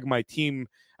drag my team.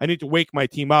 I need to wake my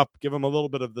team up, give them a little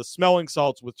bit of the smelling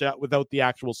salts without the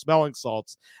actual smelling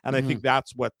salts. And I think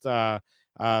that's what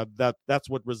that's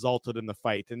what resulted in the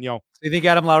fight. And, you think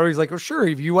Adam Lowry's like, oh, sure,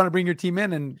 if you want to bring your team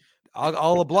in, and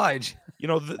I'll oblige.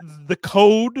 The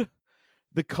code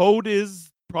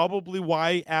is probably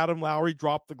why Adam Lowry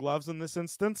dropped the gloves in this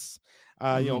instance.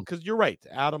 Because you're right,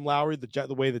 Adam Lowry,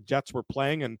 the way the Jets were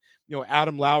playing, and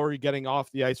Adam Lowry getting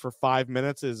off the ice for 5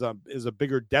 minutes is a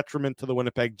bigger detriment to the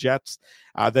Winnipeg Jets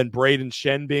than Braden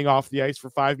Shen being off the ice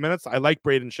for 5 minutes. I like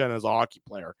Braden Shen as a hockey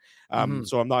player,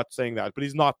 so I'm not saying that, but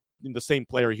he's not the same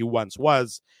player he once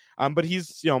was. But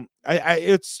he's,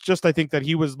 it's just, I think that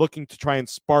he was looking to try and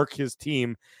spark his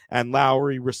team, and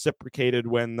Lowry reciprocated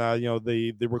when,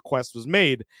 the request was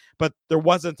made, but there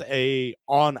wasn't a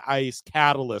on ice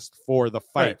catalyst for the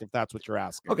fight, if that's what you're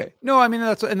asking. Okay. No, I mean,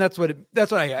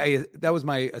 that was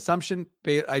my assumption.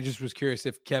 I just was curious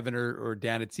if Kevin or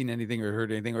Dan had seen anything or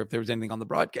heard anything, or if there was anything on the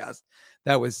broadcast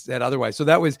that was said otherwise. So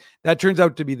that turns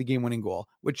out to be the game-winning goal,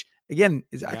 which again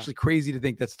is actually crazy to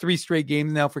think. That's 3 straight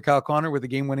games now for Kyle Connor with a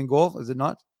game-winning goal, is it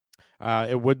not?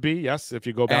 It would be, yes, if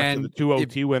you go back to the 2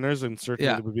 OT winners, and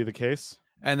certainly it would be the case.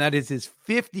 And that is his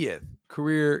 50th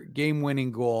career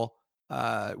game-winning goal,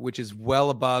 which is well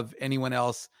above anyone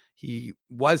else. He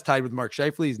was tied with Mark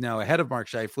Scheifele. He's now ahead of Mark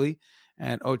Scheifele,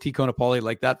 and OT Konopoli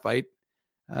liked that fight.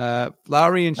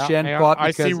 Lowry and Shen fought.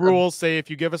 I see rules say if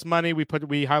you give us money,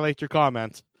 we highlight your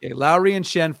comment. Okay, Lowry and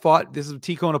Shen fought. This is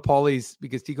T Konopoli's,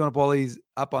 because T Konopoli's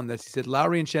up on this. He said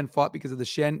Lowry and Shen fought because of the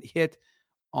Shen hit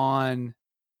and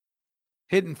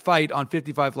fight on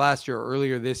 55 last year or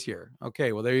earlier this year.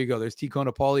 Okay, well, there you go. There's T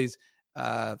Konopoli's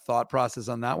thought process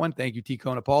on that one. Thank you, T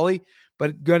Konopoli.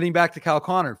 But getting back to Kyle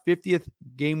Connor, 50th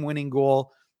game-winning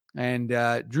goal. And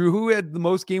Drew, who had the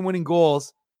most game-winning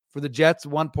goals for the Jets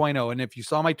 1.0? And if you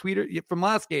saw my tweet from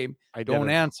last game, don't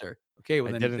answer. Okay,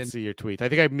 well, I didn't see your tweet. I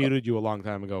think I muted you a long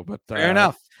time ago, but fair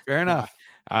enough.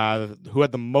 Who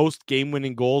had the most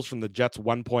game-winning goals from the Jets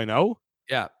 1.0?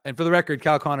 Yeah, and for the record,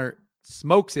 Kyle Connor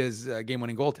smokes his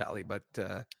game-winning goal tally, but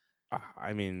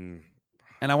I mean,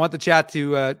 and I want the chat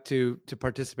to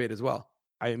participate as well.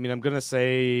 I mean, I'm gonna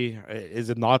say,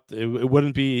 is it not? It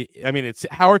wouldn't be. I mean, it's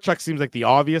Howard-Chuck seems like the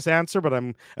obvious answer, but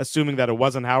I'm assuming that it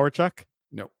wasn't Howard-Chuck.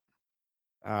 Nope.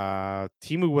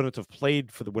 Timu wouldn't have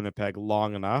played for the Winnipeg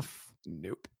long enough.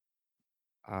 Nope.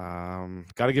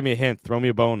 Got to give me a hint. Throw me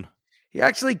a bone. He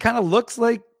actually kind of looks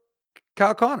like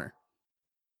Kyle Connor.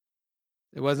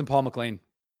 It wasn't Paul McLean,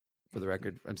 for the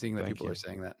record. I'm seeing that people are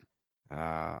saying that.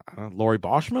 Laurie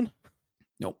Boschman?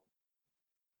 Nope.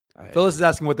 Phyllis is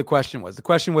asking what the question was. The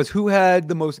question was, who had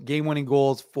the most game-winning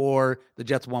goals for the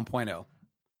Jets 1.0?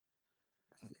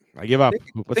 I give up.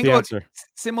 What's the answer?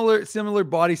 Similar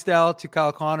body style to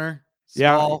Kyle Connor.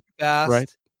 Small, fast. Right.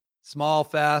 Small,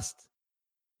 fast.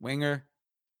 Winger.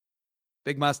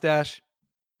 Big mustache.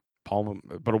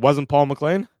 But it wasn't Paul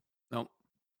McLean? Nope.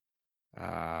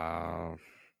 Oh,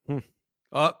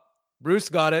 Bruce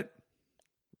got it.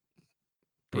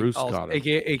 Bruce got it.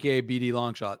 AKA BD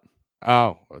Longshot.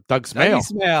 Oh, Doug Smale. Dougie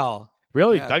Smale.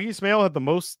 Really? Yeah. Dougie Smale had the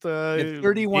most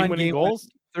 31 game-winning goals?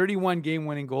 31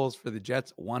 game-winning goals for the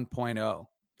Jets 1.0.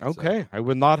 Okay. So, I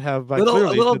would not have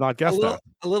clearly did not guess that.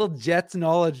 A little Jets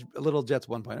knowledge, a little Jets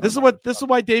 1.0. This is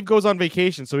why Dave goes on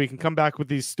vacation, so he can come back with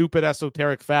these stupid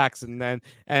esoteric facts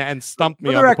and stump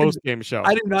me on the post-game show.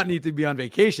 I do not need to be on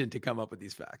vacation to come up with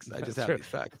these facts. I just have these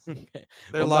facts. Okay.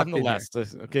 They're locked in here.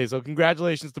 Okay, so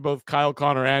congratulations to both Kyle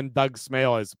Connor and Doug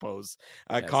Smale, I suppose.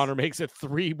 Yes. Connor makes it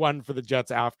 3-1 for the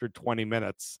Jets after 20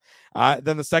 minutes.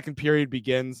 Then the second period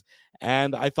begins,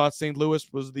 And I thought St.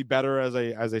 Louis was the better, as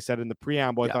I said in the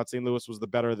preamble, I thought St. Louis was the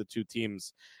better of the two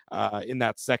teams in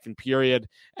that second period.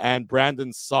 And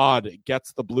Brandon Saad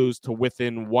gets the Blues to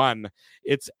within one.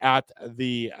 It's at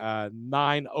the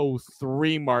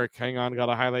 9:03 mark. Hang on, got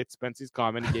to highlight Spency's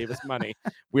comment. He gave us money.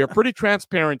 We are pretty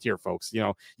transparent here, folks.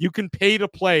 You can pay to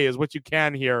play is what you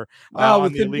can here.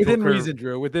 Within reason,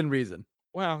 Drew. Within reason.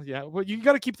 Well, yeah. Well, you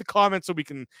got to keep the comments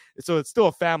so it's still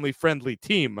a family-friendly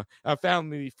team, a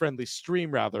family-friendly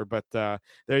stream rather. But there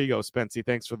you go, Spency.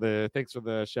 Thanks for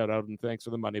the shout out and thanks for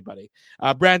the money, buddy.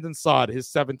 Brandon Saad, his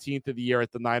 17th of the year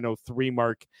at the 9:03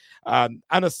 mark,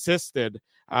 unassisted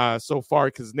so far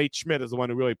because Nate Schmidt is the one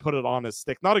who really put it on his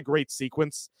stick. Not a great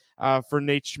sequence for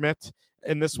Nate Schmidt.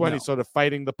 In this one, he's sort of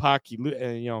fighting the puck.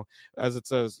 As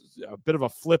it's a bit of a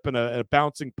flip and a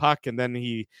bouncing puck, and then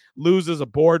he loses a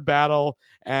board battle,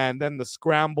 and then the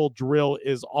scramble drill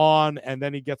is on, and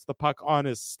then he gets the puck on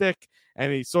his stick,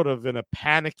 and he's sort of in a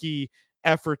panicky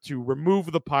effort to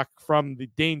remove the puck from the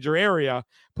danger area,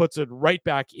 puts it right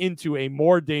back into a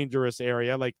more dangerous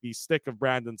area, like the stick of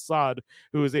Brandon Saad,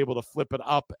 who is able to flip it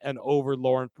up and over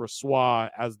Laurent Brossoit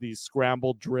as the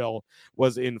scramble drill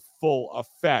was in full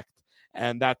effect.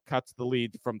 And that cuts the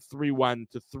lead from 3-1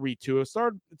 to 3-2.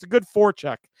 It's a good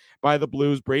forecheck by the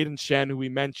Blues. Braden Shen, who we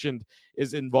mentioned,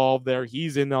 is involved there.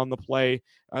 He's in on the play.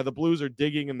 The Blues are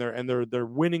digging and they're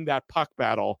winning that puck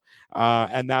battle.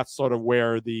 And that's sort of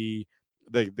where the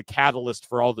catalyst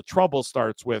for all the trouble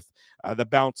starts with the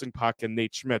bouncing puck and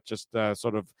Nate Schmidt just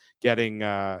sort of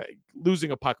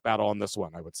losing a puck battle on this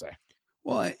one, I would say.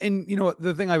 Well, and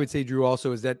the thing I would say, Drew,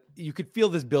 also is that you could feel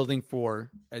this building for,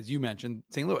 as you mentioned,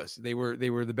 St. Louis. They were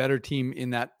the better team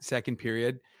in that second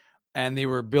period, and they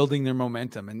were building their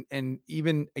momentum. And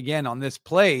even again on this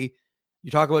play,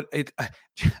 you talk about it.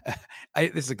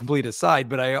 This is a complete aside,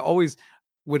 but I always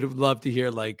would have loved to hear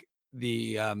like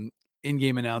the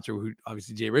in-game announcer, who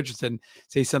obviously Jay Richardson,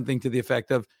 say something to the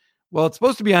effect of, well, it's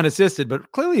supposed to be unassisted, but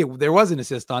clearly there was an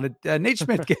assist on it. Nate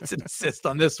Schmidt gets an assist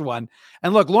on this one.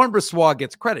 And look, Laurent Brossoit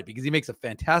gets credit because he makes a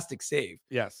fantastic save.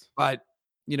 Yes. But,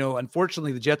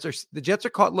 unfortunately, the Jets are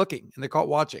caught looking and they're caught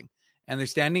watching and they're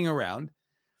standing around.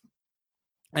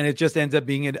 And it just ends up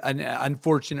being an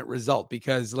unfortunate result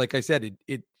because, like I said,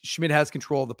 Schmidt has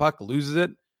control of the puck, loses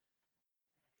it.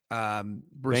 Brossoit,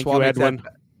 thank you, Edwin.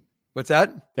 What's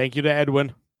that? Thank you to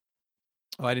Edwin.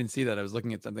 Oh, I didn't see that. I was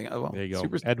looking at something. Oh, well, there you go.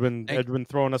 Edwin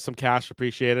throwing us some cash.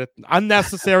 Appreciate it.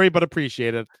 Unnecessary, but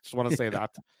appreciate it. Just want to say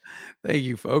that. Thank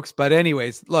you, folks. But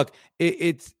anyways, look,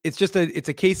 it's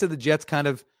a case of the Jets kind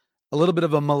of a little bit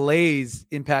of a malaise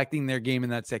impacting their game in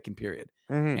that second period.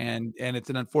 Mm-hmm. And it's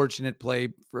an unfortunate play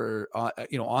for,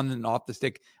 on and off the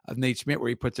stick of Nate Schmidt where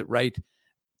he puts it right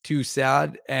to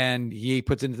Saad and he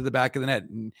puts it into the back of the net.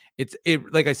 And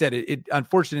like I said, it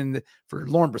unfortunate for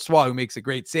Laurent Brossoit, who makes a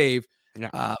great save.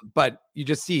 Yeah. But you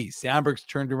just see Sandberg's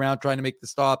turned around trying to make the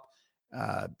stop.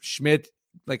 Schmidt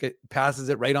passes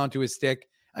it right onto his stick.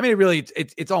 I mean,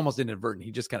 it's almost inadvertent.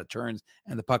 He just kind of turns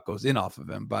and the puck goes in off of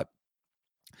him. But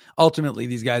ultimately,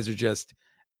 these guys are just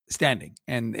standing,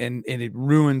 and it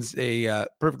ruins a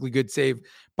perfectly good save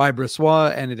by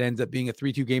Brossoit, and it ends up being a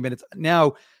 3-2 game. And it's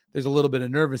now there's a little bit of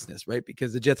nervousness, right?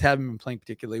 Because the Jets haven't been playing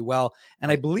particularly well.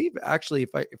 And I believe actually,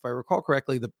 if I recall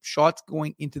correctly, the shots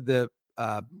going into the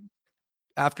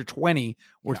after 20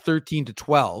 were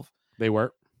 13-12. They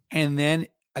were. And then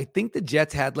I think the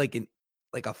Jets had like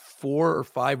a 4 or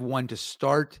 5-1 to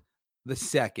start the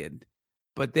second.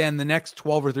 But then the next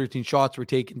 12 or 13 shots were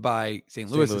taken by St.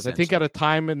 Louis. I think at a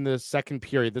time in the second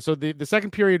period. So the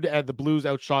second period, the Blues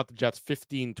outshot the Jets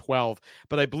 15-12.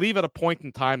 But I believe at a point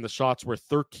in time, the shots were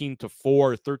 13-4,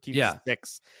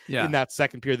 13-6 in that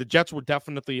second period. The Jets were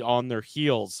definitely on their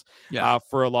heels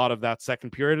for a lot of that second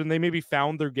period. And they maybe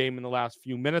found their game in the last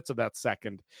few minutes of that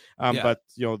second. But,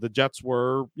 the Jets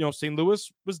were, St.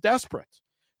 Louis was desperate.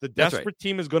 The desperate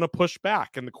team is going to push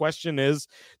back. And the question is,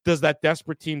 does that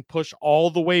desperate team push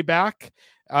all the way back?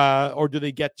 Or do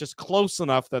they get just close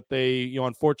enough that they,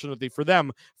 unfortunately for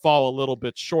them, fall a little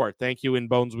bit short? Thank you, In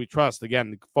Bones We Trust.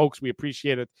 Again, folks, we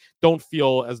appreciate it. Don't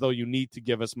feel as though you need to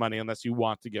give us money unless you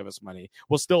want to give us money.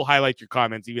 We'll still highlight your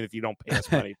comments even if you don't pay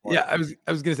us money for it. I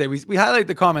was going to say, we highlight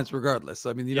the comments regardless.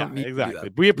 I mean, you don't need to do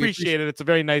that. We appreciate it. It's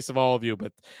very nice of all of you,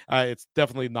 but it's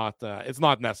definitely not, it's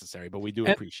not necessary, but we do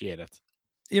appreciate it.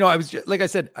 I was just, like I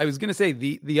said, I was going to say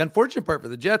the unfortunate part for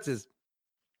the Jets is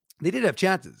they did have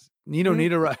chances. Nino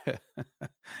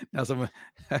now someone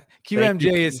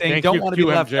QMJ is saying don't want to be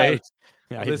left out.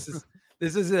 Yeah, this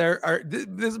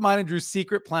is mine and Drew's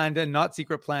secret plan and not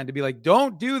secret plan to be like,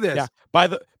 don't do this. Yeah.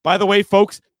 By the way,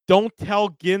 folks, don't tell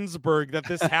Ginsburg that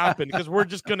this happened because we're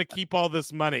just going to keep all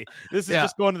this money. This is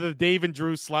just going to the Dave and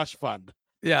Drew slush fund.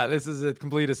 Yeah, this is a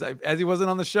complete aside. As he wasn't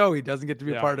on the show, he doesn't get to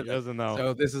be a part of it. Doesn't know.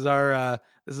 So this is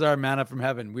our manna from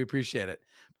heaven. We appreciate it.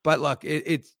 But look,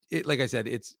 it's like I said,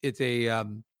 it's a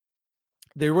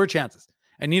there were chances,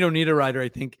 and Nito Niederreiter, I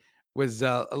think, was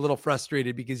a little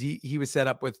frustrated because he was set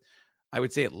up with, I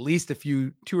would say, at least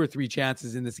two or three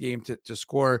chances in this game to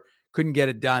score. Couldn't get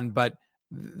it done, but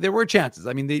there were chances.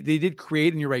 I mean, they did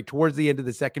create, and you're right. Towards the end of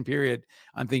the second period,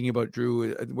 I'm thinking about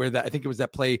Drew, where I think it was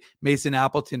that play. Mason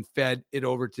Appleton fed it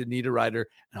over to Niederreiter,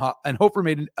 and Hofer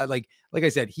made like I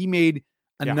said, he made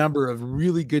a number of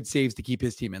really good saves to keep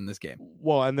his team in this game.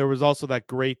 Well, and there was also that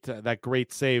great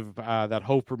save that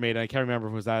Hofer made. And I can't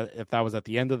remember if that was at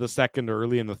the end of the second or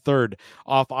early in the third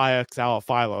off Alex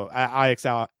Iafallo,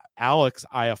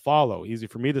 easy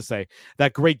for me to say.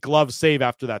 That great glove save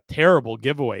after that terrible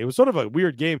giveaway. It was sort of a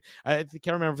weird game. I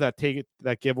can't remember if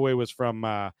that giveaway was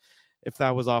from if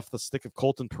that was off the stick of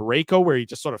Colton Parayko, where he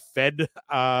just sort of fed.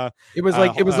 It was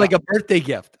like a birthday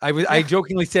gift. I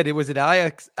jokingly said it was at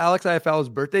Alex Iafallo's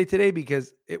birthday today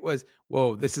because it was.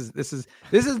 Whoa, this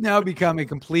is now become a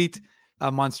complete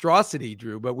monstrosity,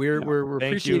 Drew. But we're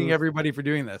appreciating everybody for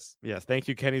doing this. Yes, thank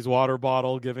you, Kenny's water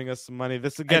bottle, giving us some money.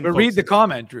 This again. But read the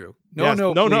comment, Drew.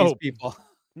 No, people.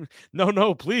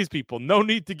 No, please, people. No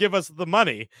need to give us the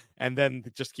money, and then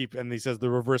just keep. And he says the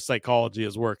reverse psychology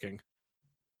is working.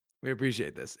 We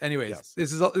appreciate this. Anyways,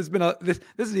 this is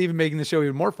even making the show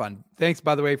even more fun. Thanks,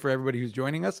 by the way, for everybody who's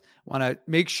joining us. Want to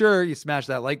make sure you smash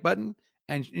that like button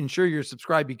and ensure you're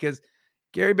subscribed, because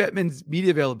Gary Bettman's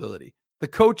media availability, the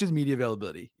coach's media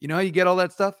availability, you know how you get all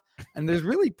that stuff? And there's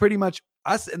really pretty much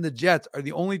us and the Jets are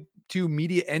the only two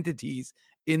media entities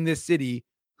in this city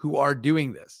who are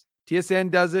doing this. TSN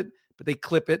does it, but they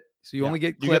clip it. So you only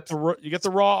get clips. You get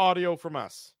the raw audio from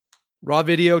us. Raw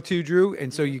video too, Drew.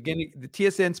 And so you're getting the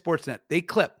TSN Sportsnet. They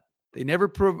clip. They never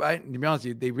provide. To be honest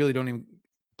with you, they really don't even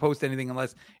post anything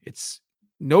unless it's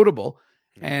notable.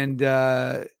 And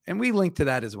we link to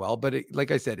that as well. But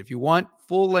like I said, if you want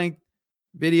full length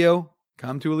video,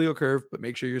 come to Leo Curve, but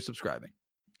make sure you're subscribing.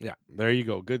 Yeah, there you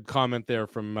go. Good comment there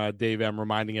from Dave M,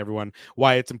 reminding everyone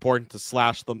why it's important to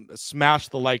smash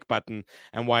the like button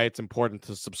and why it's important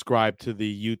to subscribe to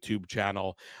the YouTube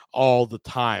channel all the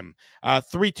time.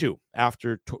 3-2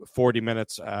 after 40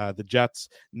 minutes. The Jets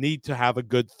need to have a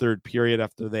good third period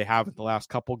after they haven't the last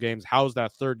couple games. How's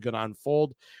that third going to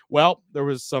unfold? Well, there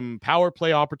was some power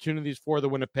play opportunities for the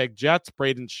Winnipeg Jets.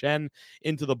 Braden Shen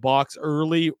into the box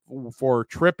early for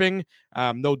tripping.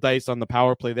 No dice on the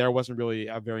power play there. Wasn't really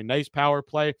a very nice power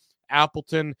play.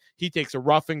 Appleton, he takes a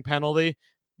roughing penalty.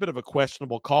 Bit of a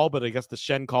questionable call, but I guess the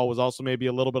Shen call was also maybe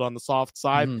a little bit on the soft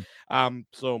side.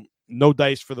 So no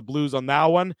dice for the Blues on that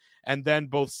one. And then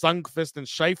both Sundqvist and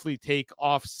Scheifele take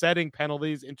offsetting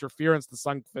penalties, interference to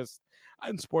Sundqvist,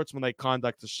 and sportsmanlike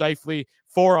conduct to Scheifele.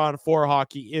 4-on-4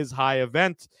 hockey is high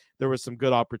event. There was some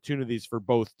good opportunities for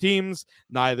both teams.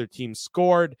 Neither team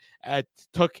scored. It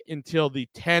took until the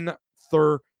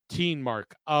 10:13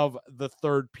 mark of the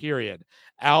third period.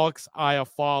 Alex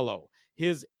Iafallo,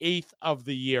 his 8th of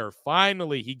the year.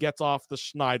 Finally, he gets off the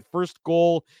schneid. First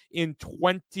goal in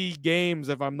 20 games,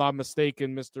 if I'm not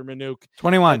mistaken, Mr. Minuk.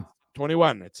 21.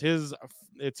 It's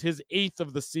his 8th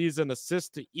of the season.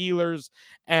 Assist to Ehlers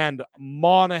and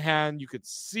Monahan. You could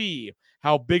see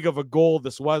how big of a goal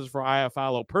this was for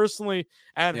Iafallo personally,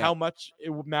 and how much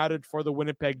it mattered for the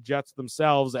Winnipeg Jets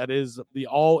themselves. That is the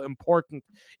all-important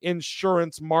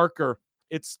insurance marker.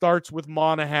 It starts with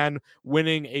Monahan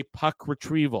winning a puck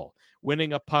retrieval,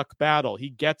 winning a puck battle. He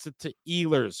gets it to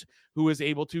Ehlers, who is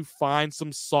able to find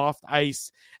some soft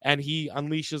ice, and he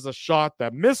unleashes a shot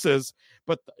that misses,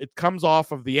 but it comes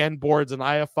off of the end boards, and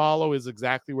Iafallo is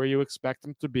exactly where you expect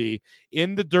him to be,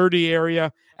 in the dirty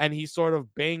area, and he sort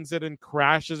of bangs it and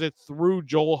crashes it through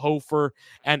Joel Hofer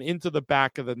and into the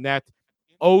back of the net.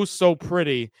 Oh, so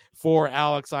pretty for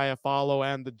Alex Iafallo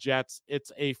and the Jets.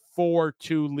 It's a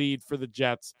 4-2 lead for the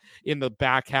Jets in the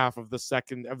back half of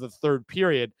the third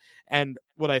period. And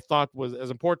what I thought was, as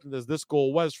important as this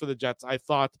goal was for the Jets, I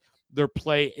thought their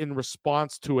play in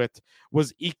response to it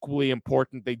was equally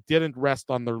important. They didn't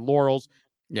rest on their laurels.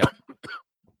 Yeah.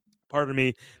 Pardon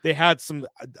me. They had some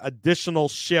additional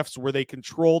shifts where they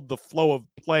controlled the flow of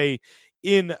play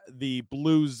in the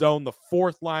blue zone. The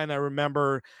fourth line, I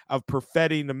remember, of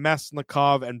Perfetti,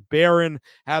 Nemesnikov, and Barron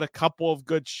had a couple of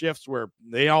good shifts where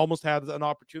they almost had an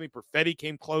opportunity. Perfetti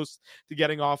came close to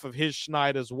getting off of his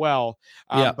schneid as well.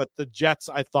 But the Jets,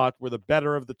 I thought, were the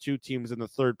better of the two teams in the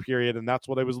third period, and that's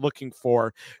what I was looking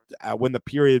for when the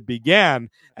period began,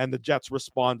 and the Jets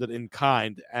responded in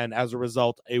kind, and as a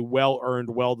result, a well-earned,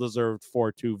 well-deserved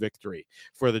 4-2 victory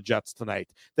for the Jets tonight.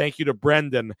 Thank you to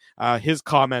Brendan. His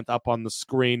comment up on the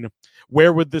screen: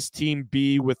 where would this team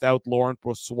be without Laurent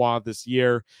Brossoit this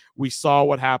year? We saw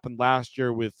what happened last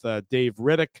year with Dave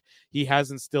Riddick. He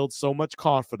has instilled so much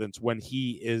confidence when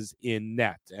he is in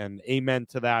net, and amen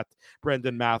to that,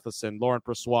 Brendan Matheson. Laurent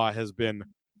Brossoit has been,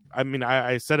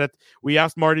 I said it, we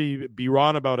asked Marty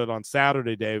Biron about it on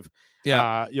Saturday, Dave.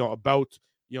 About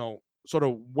sort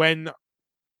of when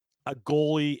a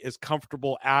goalie is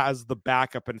comfortable as the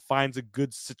backup and finds a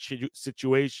good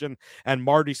situation. And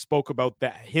Marty spoke about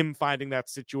that, him finding that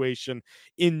situation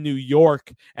in New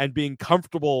York and being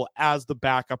comfortable as the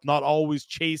backup, not always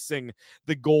chasing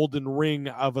the golden ring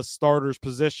of a starter's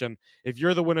position. If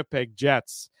you're the Winnipeg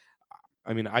Jets,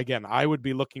 again, I would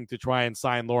be looking to try and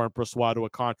sign Laurent Brossoit to a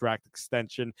contract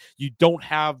extension. You don't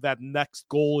have that next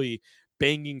goalie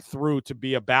banging through to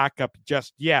be a backup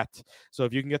just yet. So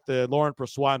if you can get the Laurent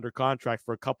Brossoit under contract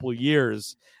for a couple of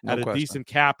years at a decent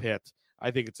cap hit, I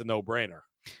think it's a no-brainer.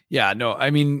 Yeah, no,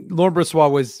 Laurent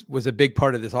Brossoit was a big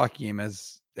part of this hockey game,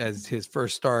 as his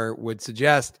first star would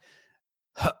suggest.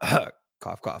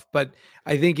 Cough, cough. But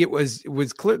I think it was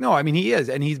clear. No, he is,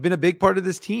 and he's been a big part of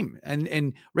this team.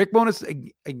 And Rick Bowness,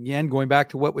 again, going back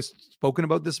to what was spoken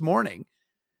about this morning,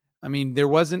 there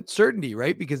wasn't certainty,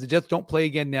 right? Because the Jets don't play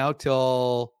again now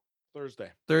till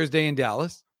Thursday in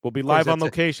Dallas. We'll be live on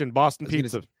location, Boston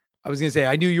Pizza. I was going to say,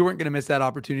 I knew you weren't going to miss that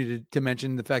opportunity to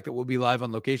mention the fact that we'll be live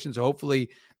on location. So hopefully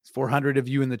 400 of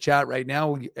you in the chat right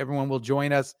now, everyone will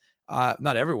join us.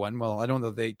 Not everyone. Well, I don't know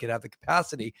if they could have the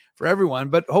capacity for everyone,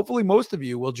 but hopefully most of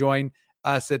you will join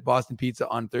us at Boston Pizza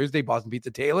on Thursday. Boston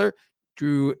Pizza Taylor.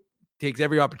 Drew takes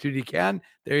every opportunity he can.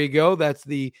 There you go. That's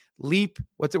the leap.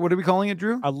 What are we calling it,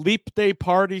 Drew? A leap day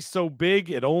party so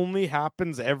big it only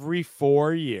happens every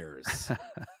 4 years.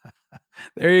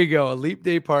 There you go. A leap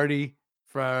day party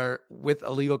with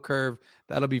a legal curve.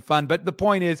 That'll be fun. But the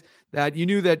point is that you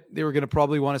knew that they were going to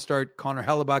probably want to start Connor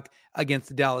Hellebuck against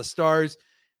the Dallas Stars.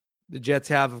 The Jets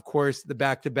have, of course, the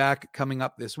back-to-back coming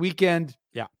up this weekend.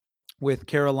 Yeah. With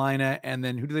Carolina. And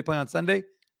then who do they play on Sunday?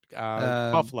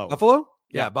 Buffalo. Buffalo?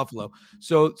 Yeah, Buffalo.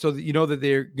 So you know that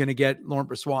they're going to get Laurent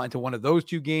Brossoit into one of those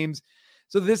two games.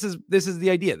 So this is the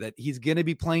idea that he's going to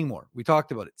be playing more. We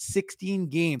talked about it. 16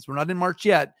 games. We're not in March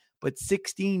yet, but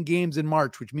 16 games in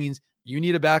March, which means you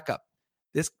need a backup.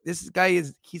 This guy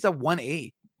he's a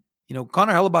 1A.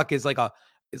 Connor Hellebuck is like a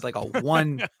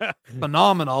one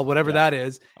phenomenal, whatever that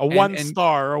is. A one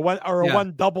star or a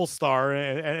one double star.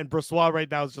 And Brossoit right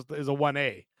now is a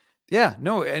 1A. Yeah,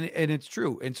 no, and it's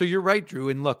true. And so you're right, Drew.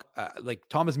 And look, like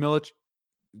Thomas Milic,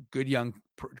 good young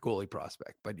goalie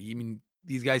prospect, but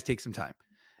these guys take some time.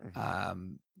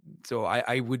 Mm-hmm. So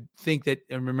I would think that,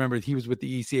 and remember, he was with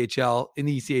the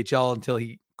ECHL until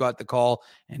he got the call,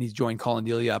 and he's joined Colin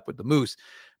Delia up with the Moose.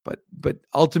 But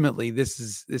ultimately,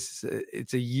 it's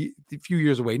a few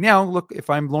years away now. Look, if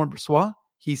I'm Laurent Brossoit,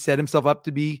 he set himself up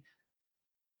to be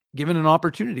given an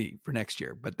opportunity for next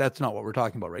year, but that's not what we're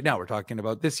talking about right now. We're talking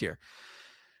about this year.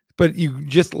 But you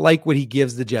just like what he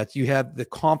gives the Jets. You have the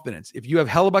confidence. If you have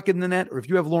Hellebuck in the net, or if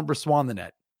you have Laurent Brossoit in the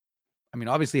net,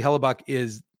 obviously Hellebuck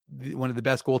is one of the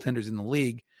best goaltenders in the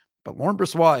league, but Laurent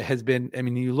Brossoit has been,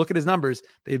 you look at his numbers,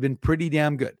 they've been pretty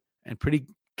damn good and pretty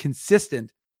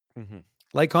consistent,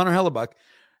 like Connor Hellebuck,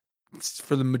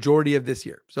 for the majority of this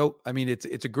year. So,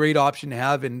 it's a great option to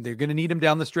have, and they're going to need him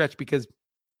down the stretch, because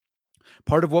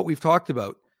part of what we've talked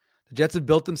about, the Jets have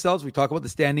built themselves. We talk about the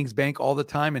standings bank all the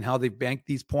time and how they've banked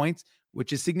these points,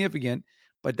 which is significant.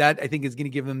 But that, I think, is going to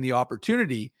give them the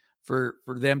opportunity for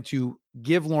them to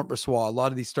give Laurent Brossoit a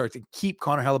lot of these starts and keep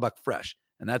Connor Hellebuck fresh.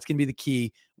 And that's going to be the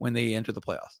key when they enter the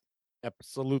playoffs.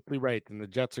 Absolutely right. And the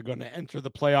Jets are going to enter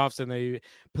the playoffs in a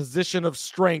position of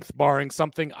strength, barring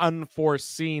something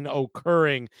unforeseen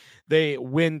occurring. They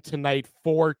win tonight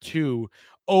 4-2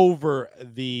 over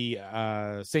the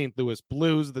St. Louis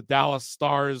Blues. The Dallas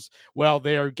Stars, well,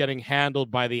 they are getting handled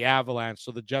by the Avalanche,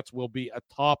 so the Jets will be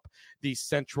atop the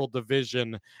Central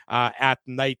Division at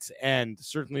night's end.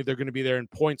 Certainly they're going to be there in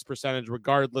points percentage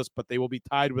regardless, but they will be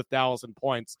tied with Dallas in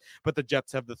points. But the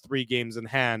Jets have the 3 games in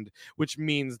hand, which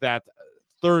means that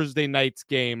Thursday night's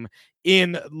game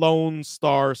in Lone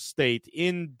Star State,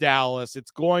 in Dallas.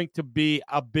 It's going to be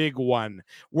a big one.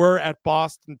 We're at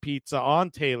Boston Pizza on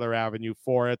Taylor Avenue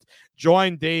for it.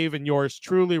 Join Dave and yours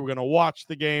truly. We're going to watch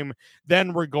the game.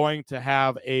 Then we're going to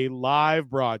have a live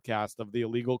broadcast of the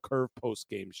Illegal Curve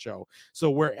postgame show.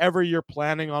 So wherever you're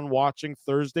planning on watching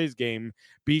Thursday's game,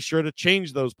 be sure to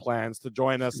change those plans to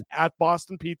join us at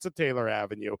Boston Pizza, Taylor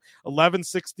Avenue,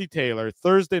 1160 Taylor,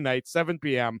 Thursday night, 7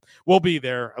 p.m. We'll be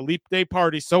there. A Leap Day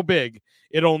party so big,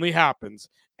 it only happens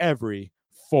every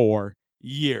 4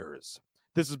 years.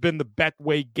 This has been the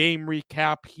Betway game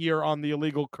recap here on the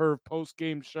Illegal Curve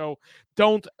postgame show.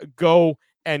 Don't go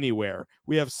anywhere.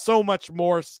 We have so much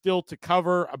more still to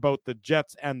cover about the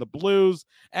Jets and the Blues,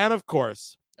 and of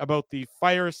course, about the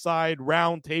fireside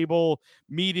roundtable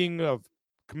meeting of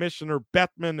Commissioner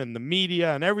Bettman and the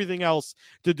media and everything else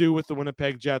to do with the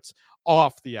Winnipeg Jets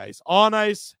off the ice. On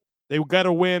ice, they got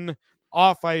to win.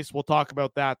 Off ice, we'll talk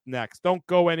about that next. Don't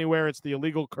go anywhere. It's the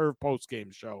Illegal Curve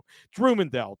postgame show. Drew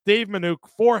Mandel, Dave Manouk,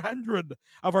 400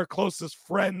 of our closest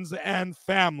friends and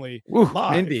family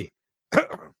live, Mindy.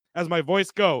 as my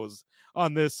voice goes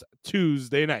on this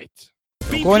Tuesday night.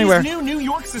 BP's new New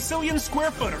York Sicilian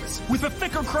square footers. With a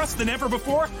thicker crust than ever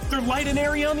before, they're light and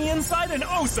airy on the inside and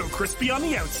oh so crispy on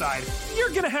the outside. You're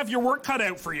gonna have your work cut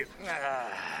out for you.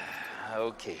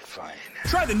 Okay, fine.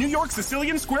 Try the New York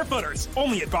Sicilian square footers,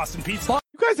 only at Boston Pizza.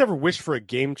 You guys ever wish for a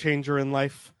game changer in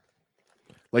life?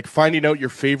 Like finding out your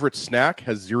favorite snack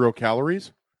has 0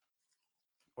 calories?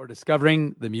 Or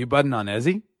discovering the mute button on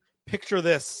Ezzy? Picture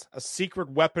this, a secret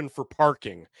weapon for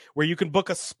parking, where you can book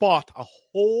a spot a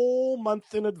whole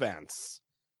month in advance.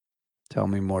 Tell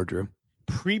me more, Drew.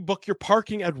 Pre-book your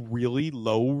parking at really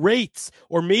low rates,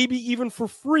 or maybe even for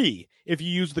free if you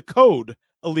use the code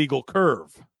Illegal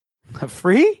Curve.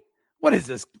 Free? What is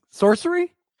this,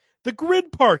 sorcery? The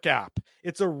Grid Park app.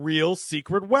 It's a real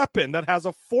secret weapon that has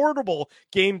affordable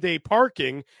game day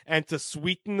parking, and to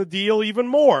sweeten the deal even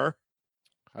more,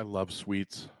 I love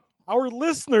sweets. Our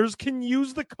listeners can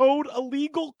use the code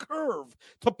Illegal Curve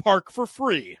to park for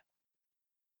free.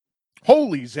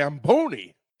 Holy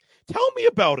Zamboni. Tell me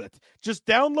about it. Just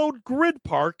download Grid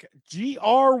Park,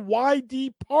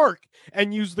 GRYD Park,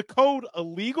 and use the code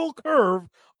Illegal Curve,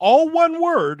 all one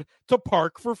word, to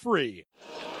park for free.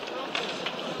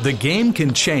 The game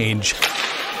can change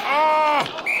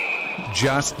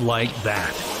just like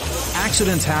that.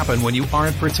 Accidents happen when you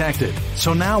aren't protected.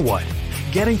 So now what?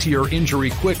 Getting to your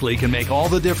injury quickly can make all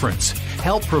the difference.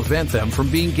 Help prevent them from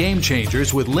being game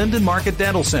changers with Linden Market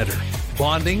Dental Center.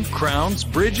 Bonding, crowns,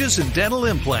 bridges, and dental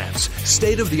implants.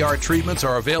 State-of-the-art treatments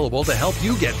are available to help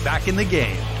you get back in the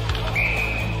game.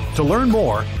 To learn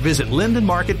more, visit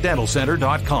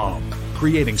lindenmarketdentalcenter.com.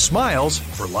 Creating smiles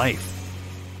for life.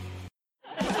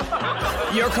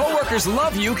 Your coworkers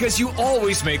love you because you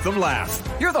always make them laugh.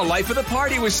 You're the life of the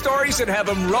party with stories that have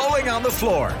them rolling on the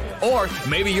floor. Or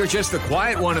maybe you're just the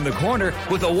quiet one in the corner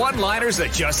with the one-liners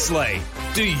that just slay.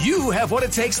 Do you have what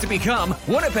it takes to become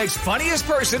Winnipeg's funniest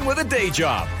person with a day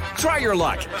job? Try your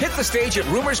luck. Hit the stage at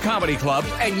Rumors Comedy Club,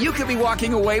 and you could be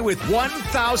walking away with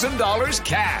 $1,000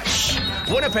 cash.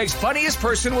 Winnipeg's funniest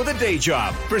person with a day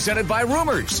job. Presented by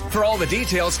Rumors. For all the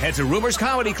details, head to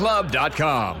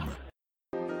rumorscomedyclub.com.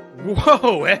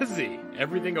 Whoa, Ezzy,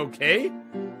 everything okay?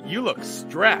 You look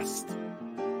stressed.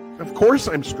 Of course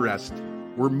I'm stressed.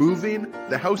 We're moving,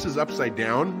 the house is upside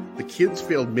down, the kids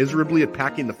failed miserably at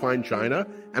packing the fine china,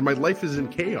 and my life is in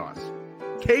chaos.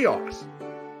 Chaos!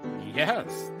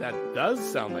 Yes, that does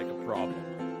sound like a problem.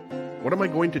 What am I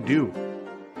going to do?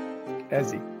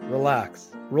 Ezzy,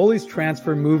 relax. Rolly's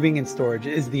Transfer Moving and Storage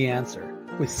is the answer.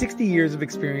 With 60 years of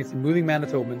experience in moving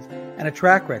Manitobans and a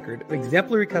track record of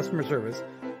exemplary customer service,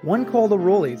 one call to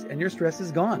Rolly's and your stress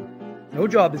is gone. No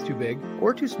job is too big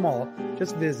or too small.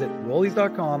 Just visit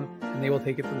Rollies.com and they will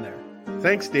take it from there.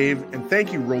 Thanks, Dave, and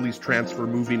thank you, Rollies Transfer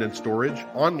Moving and Storage,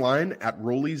 online at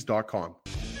Rollies.com.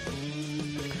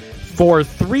 For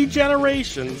 3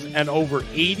 generations and over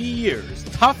 80 years,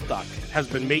 Tough Duck has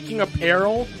been making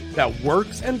apparel that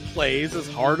works and plays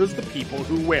as hard as the people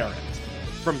who wear it.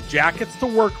 From jackets to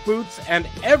work boots and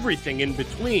everything in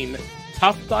between,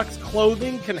 Tough Duck's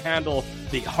clothing can handle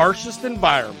the harshest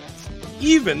environments,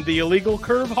 even the Illegal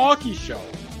Curve hockey show.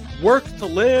 Work to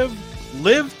live,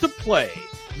 live to play.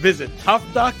 Visit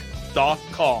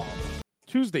toughduck.com.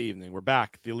 Tuesday evening, we're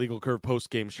back. The Illegal Curve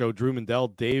post-game show. Drew Mandel,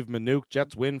 Dave Manouk.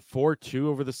 Jets win 4-2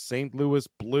 over the St. Louis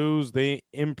Blues. They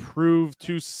improve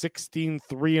to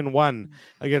 16-3-1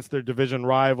 against their division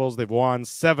rivals. They've won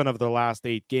 7 of their last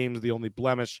 8 games, the only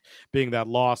blemish being that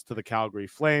loss to the Calgary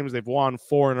Flames. They've won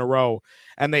 4 in a row,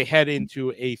 and they head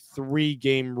into a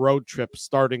 3-game road trip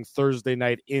starting Thursday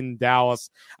night in Dallas.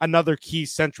 Another key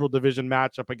Central Division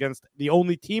matchup against the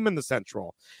only team in the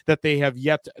Central that they have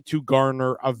yet to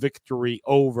garner a victory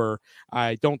over.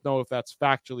 I don't know if that's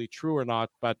factually true or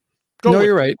not, but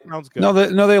you're right. Sounds good. No,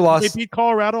 they lost. They beat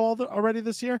Colorado already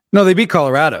this year? No, they beat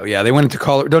Colorado. Yeah, they went into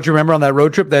Colorado. Don't you remember on that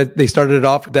road trip that they started it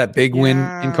off with that big win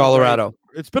in Colorado?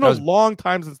 Right. It's been a long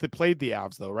time since they played the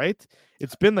Avs, though, right?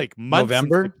 It's been like months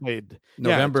November? since they played.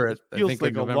 November, it I feels think,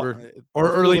 like November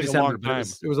or early December.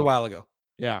 It was a while ago.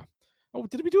 Yeah. Oh,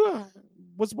 did we do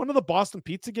was one of the Boston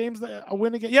Pizza games a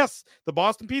win again? Yes, the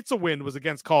Boston Pizza win was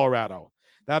against Colorado.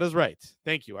 That is right.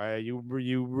 Thank you.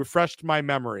 You refreshed my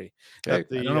memory. I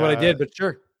don't know what I did, but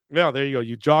sure. Yeah, there you go.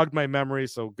 You jogged my memory.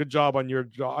 So good job on your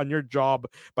job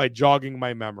by jogging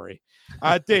my memory.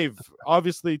 Dave,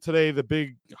 obviously today the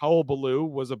big hullabaloo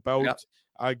was about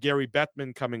Gary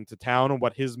Bettman coming to town and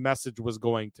what his message was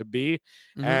going to be.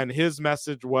 Mm-hmm. And his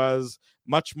message was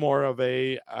much more of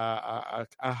a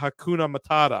Hakuna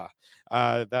Matata,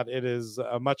 that it is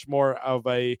much more of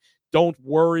a don't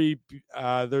worry,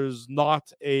 there's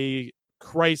not a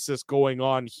crisis going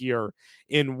on here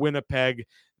in Winnipeg.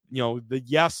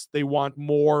 Yes, they want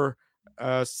more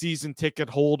season ticket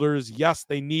holders. Yes,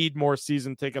 they need more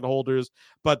season ticket holders,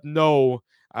 but no,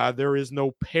 there is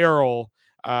no peril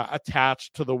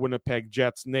attached to the Winnipeg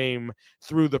Jets name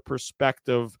through the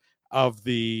perspective of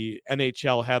the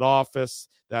NHL head office,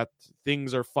 that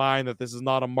things are fine, that this is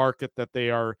not a market that they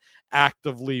are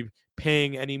actively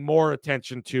paying any more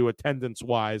attention to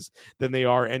attendance-wise than they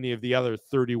are any of the other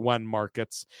 31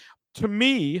 markets. To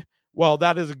me, well,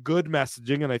 that is a good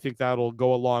messaging, and I think that'll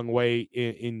go a long way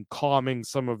in calming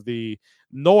some of the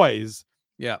noise.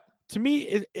 Yeah. To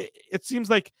me, it seems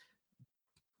like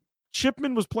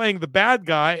Chipman was playing the bad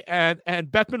guy and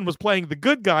Bettman was playing the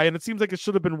good guy, and it seems like it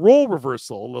should have been role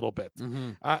reversal a little bit,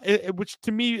 which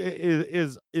to me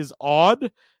is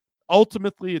odd.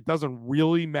 Ultimately, it doesn't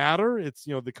really matter. It's,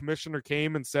 the commissioner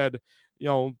came and said,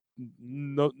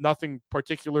 nothing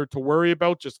particular to worry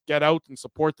about. Just get out and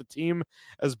support the team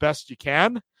as best you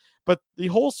can. But the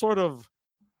whole sort of,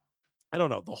 I don't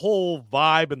know, the whole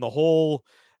vibe and the whole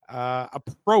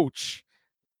approach,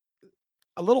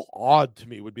 a little odd to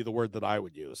me would be the word that I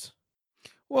would use.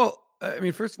 Well, I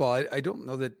mean, first of all, I don't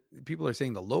know that people are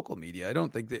saying the local media. I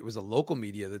don't think that it was a local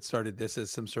media that started this as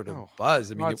some sort of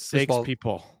buzz. I mean,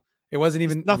 people. It wasn't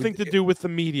even nothing to do with the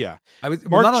media.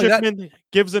 Mark Chipman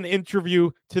gives an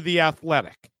interview to The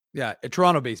Athletic. Yeah, a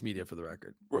Toronto-based media, for the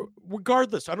record.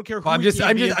 Regardless, I don't care who.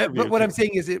 But what I'm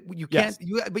saying is, you can't.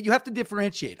 But you have to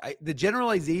differentiate. The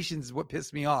generalizations is what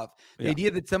pissed me off. The idea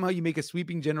that somehow you make a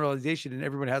sweeping generalization and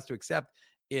everyone has to accept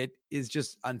it is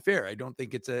just unfair. I don't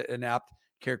think it's an apt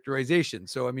characterization.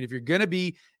 So, I mean, if you're going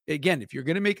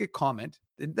to make a comment,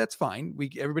 then that's fine.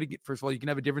 First of all, you can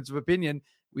have a difference of opinion.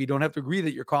 We don't have to agree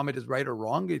that your comment is right or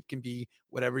wrong. It can be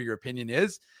whatever your opinion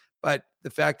is. But the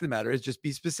fact of the matter is, just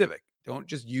be specific. Don't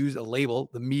just use a label,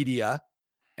 the media,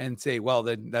 and say, well,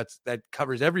 then that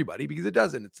covers everybody, because it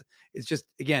doesn't. It's just,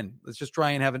 again, let's just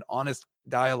try and have an honest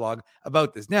dialogue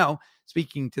about this. Now,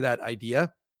 speaking to that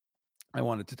idea, I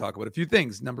wanted to talk about a few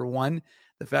things. Number one,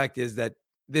 the fact is that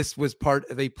this was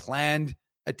part of a planned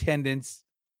attendance,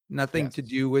 nothing to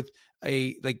do with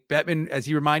Bettman, as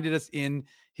he reminded us in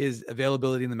his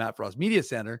availability in the Matt Frost Media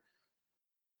Center.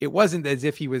 It wasn't as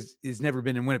if he's never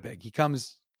been in Winnipeg. He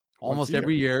comes almost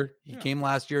every year. He came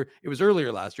last year. It was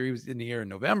earlier last year. He was in here in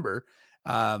November.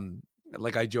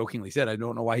 Like I jokingly said, I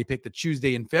don't know why he picked a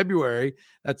Tuesday in February.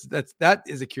 That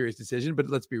is a curious decision, but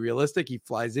let's be realistic. He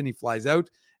flies in, he flies out.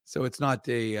 So it's not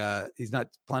he's not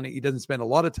planning. He doesn't spend a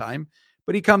lot of time,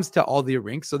 but he comes to all the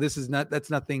rinks. So that's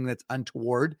nothing that's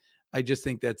untoward. I just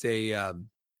think that's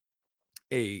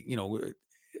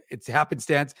it's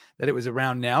happenstance that it was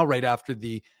around now, right after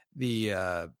the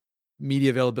media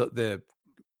availability, the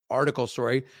article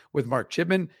story with Mark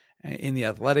Chipman in The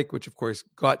Athletic, which of course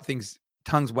got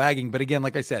tongues wagging. But again,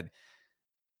 like I said,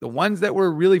 the ones that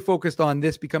were really focused on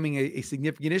this becoming a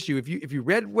significant issue, if you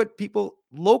read what people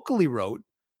locally wrote,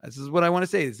 this is what I want to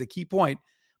say, is the key point.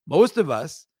 Most of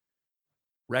us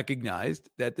recognized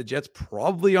that the Jets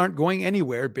probably aren't going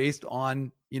anywhere based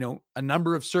on, a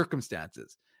number of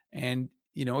circumstances. And,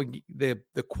 the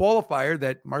qualifier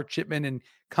that Mark Chipman and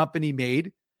company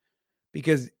made,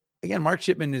 because again, Mark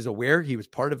Chipman is aware he was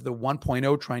part of the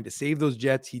 1.0 trying to save those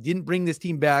Jets. He didn't bring this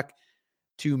team back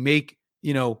to make,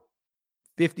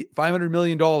 $500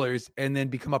 million and then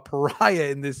become a pariah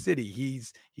in this city.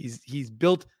 He's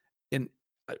built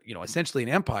essentially an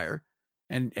empire.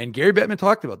 And Gary Bettman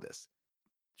talked about this.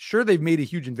 Sure, they've made a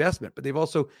huge investment, but they've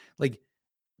also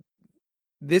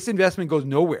this investment goes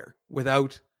nowhere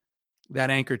without that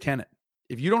anchor tenant.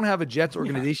 If you don't have a Jets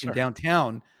organization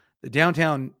downtown, the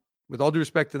downtown, with all due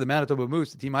respect to the Manitoba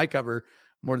Moose, the team I cover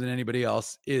more than anybody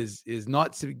else, is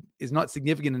not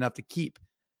significant enough to keep.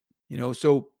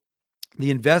 So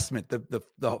the investment, the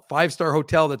 5-star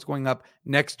hotel that's going up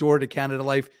next door to Canada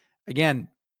Life, again,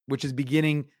 which is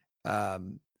beginning,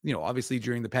 obviously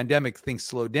during the pandemic, things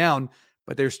slowed down,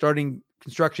 but they're starting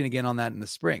construction again on that in the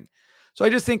spring. So I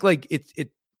just think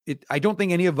I don't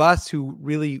think any of us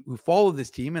who follow this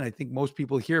team, and I think most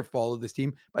people here follow this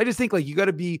team, but I just think you got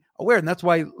to be aware. And that's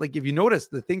why, if you notice,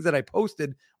 the things that I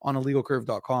posted on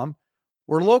illegalcurve.com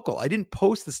were local. I didn't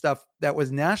post the stuff that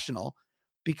was national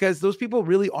because those people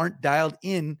really aren't dialed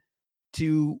in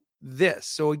to this.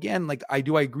 So again, I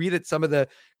agree that some of the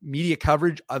media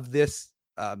coverage of this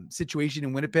situation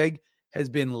in Winnipeg has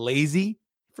been lazy,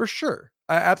 for sure.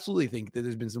 I absolutely think that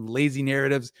there's been some lazy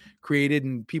narratives created,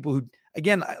 and people who,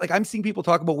 again, I'm seeing people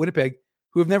talk about Winnipeg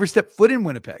who have never stepped foot in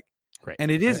Winnipeg. Right.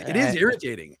 And it is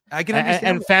irritating. I can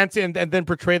understand and fancy and then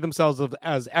portray themselves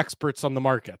as experts on the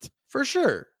market. For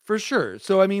sure.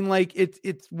 So,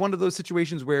 it's one of those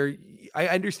situations where I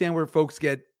understand where folks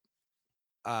get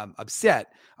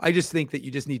upset. I just think that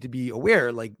you just need to be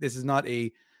aware, this is not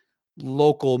a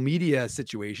local media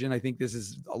situation. I think this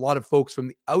is a lot of folks from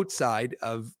the outside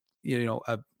of,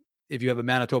 if you have a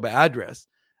Manitoba address,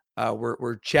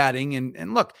 we're chatting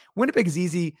and look, Winnipeg is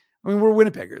easy. We're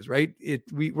Winnipeggers, right?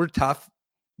 We're tough.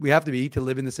 We have to be to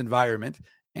live in this environment.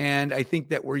 And I think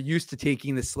that we're used to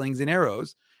taking the slings and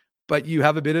arrows, but you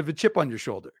have a bit of a chip on your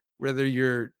shoulder, whether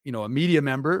you're, a media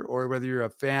member or whether you're a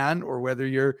fan or whether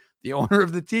you're the owner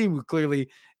of the team who clearly,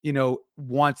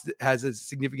 has a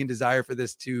significant desire for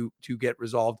this to get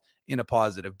resolved in a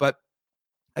positive. But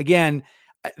again,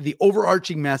 the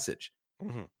overarching message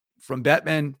from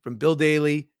Bettman, from Bill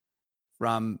Daly,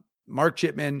 from Mark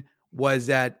Chipman was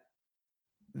that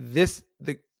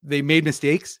they made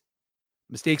mistakes.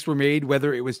 Mistakes were made,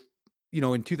 whether it was,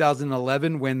 in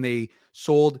 2011 when they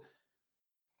sold.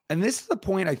 And this is the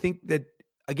point I think that,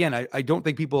 again, I don't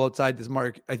think people outside this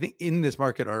market, I think in this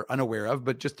market, are unaware of,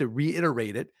 but just to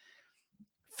reiterate it,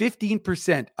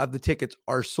 15% of the tickets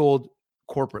are sold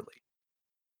corporately.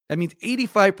 That means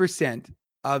 85%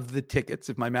 of the tickets,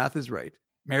 if my math is right,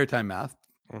 maritime math,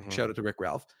 shout out to Rick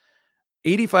Ralph,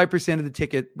 85% of the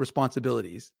ticket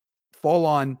responsibilities fall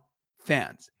on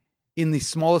fans in the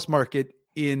smallest market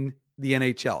in the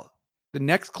NHL. The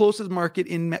next closest market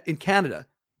in Canada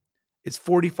is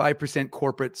 45%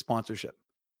 corporate sponsorship.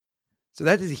 So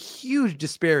that is a huge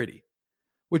disparity,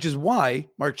 which is why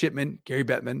Mark Chipman, Gary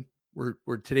Bettman,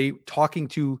 we're today talking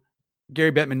to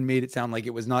Gary Bettman. Made it sound like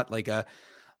it was not like a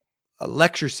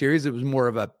lecture series. It was more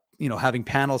of a, having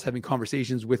panels, having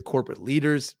conversations with corporate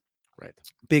leaders, right?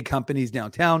 Big companies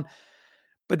downtown.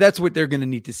 But that's what they're going to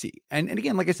need to see. And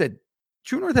again, like I said,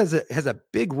 True North has a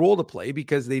big role to play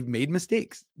because they've made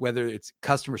mistakes, whether it's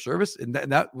customer service. And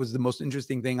that was the most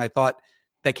interesting thing I thought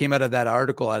that came out of that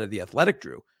article out of The Athletic,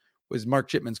 Drew, was Mark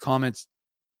Chipman's comments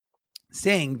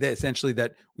saying that essentially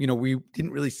that, we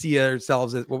didn't really see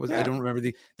ourselves as I don't remember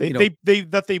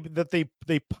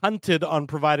they punted on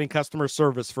providing customer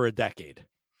service for a decade.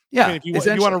 Yeah. I mean,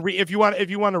 if you want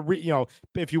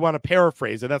to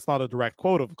paraphrase it, that's not a direct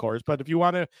quote, of course, but if you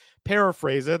want to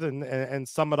paraphrase it and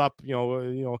sum it up,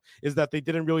 is that they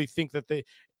didn't really think that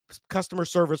customer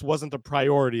service wasn't a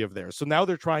priority of theirs. So now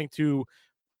they're trying to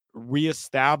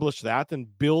reestablish that and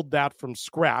build that from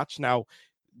scratch. Now,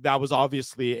 that was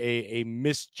obviously a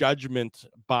misjudgment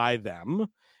by them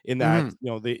in that,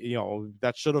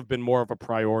 that should have been more of a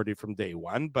priority from day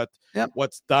one, but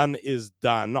what's done is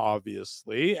done,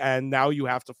 obviously. And now you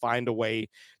have to find a way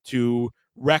to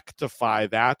rectify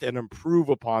that and improve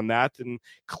upon that and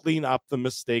clean up the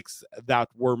mistakes that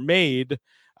were made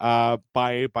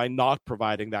by not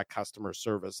providing that customer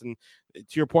service. And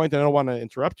to your point, I don't want to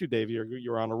interrupt you, Dave,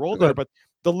 you're on a roll there, but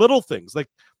the little things like,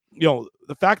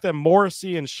 the fact that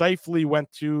Morrissey and Scheifele went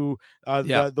to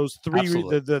those three,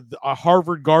 the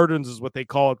Harvard Gardens is what they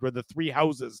call it, where the three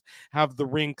houses have the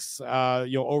rinks,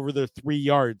 over their 3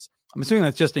 yards. I'm assuming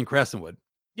that's just in Crescentwood.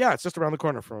 Yeah, it's just around the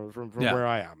corner from where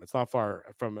I am. It's not far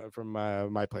from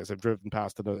my place. I've driven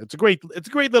past it. It's a great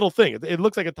little thing. It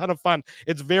looks like a ton of fun.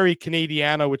 It's very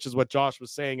Canadiana, which is what Josh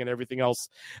was saying, and everything else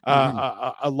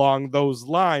along those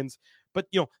lines. But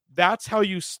that's how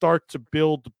you start to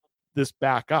build this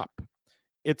back up.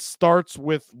 it starts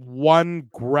with one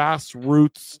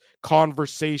grassroots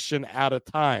conversation at a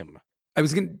time. I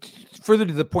was going to further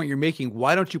to the point you're making.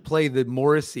 Why don't you play the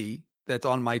Morrissey that's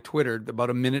on my Twitter, about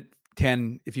a minute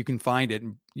 10, if you can find it?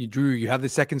 And you have the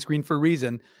second screen for a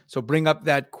reason. So bring up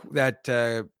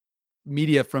that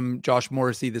media from Josh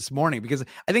Morrissey this morning, because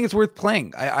I think it's worth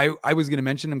playing. I was going to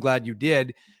mention, I'm glad you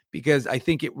did, because I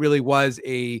think it really was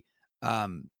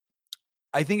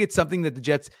I think it's something that the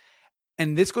Jets,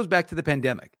 and this goes back to the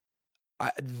pandemic.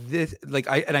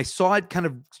 I saw it kind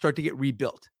of start to get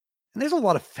rebuilt. And there's a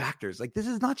lot of factors. Like, this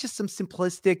is not just some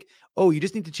simplistic, you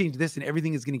just need to change this and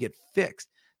everything is going to get fixed.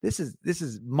 This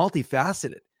is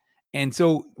multifaceted. And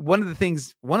so one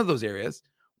of those areas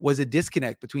was a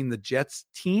disconnect between the Jets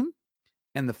team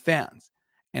and the fans.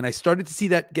 And I started to see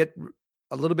that get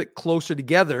a little bit closer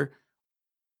together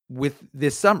with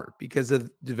this summer because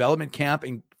of development camp,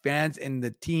 and fans and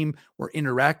the team were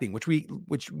interacting,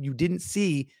 which you didn't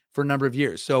see for a number of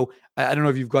years. So I don't know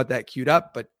if you've got that queued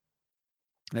up, but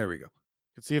there we go.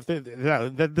 Let's see if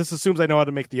this assumes I know how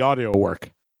to make the audio work.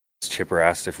 Chipper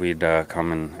asked if we'd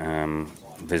come and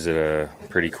visit a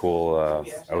pretty cool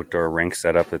outdoor rink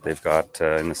setup that they've got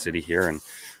in the city here, and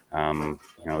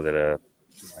that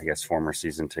I guess former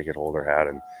season ticket holder had,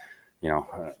 and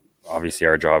obviously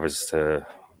our job is to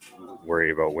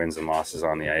worry about wins and losses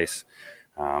on the ice,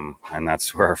 and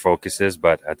that's where our focus is.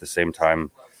 But at the same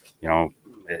time,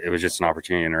 it was just an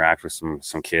opportunity to interact with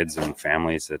some kids and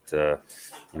families that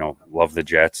love the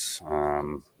Jets,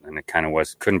 and it kind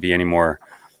of couldn't be any more,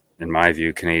 in my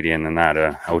view, Canadian than that.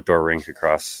 Outdoor rink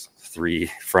across 3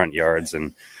 front yards,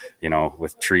 and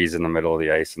with trees in the middle of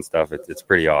the ice and stuff. It's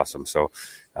pretty awesome. So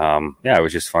it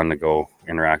was just fun to go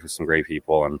interact with some great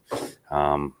people, and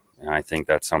I think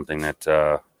that's something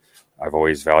that I've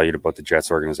always valued about the Jets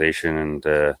organization, and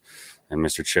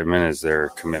Mr. Chipman is their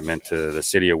commitment to the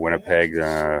city of Winnipeg,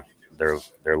 their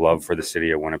love for the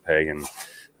city of Winnipeg, and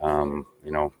I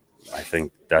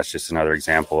think that's just another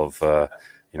example of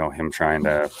him trying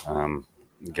to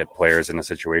get players in a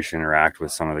situation, interact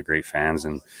with some of the great fans,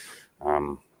 and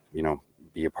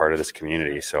be a part of this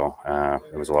community. So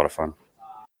it was a lot of fun.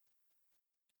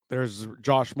 There's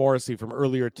Josh Morrissey from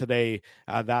earlier today.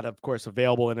 That, of course,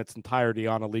 available in its entirety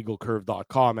on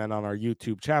illegalcurve.com and on our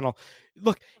YouTube channel.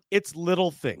 Look, it's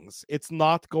little things. It's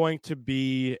not going to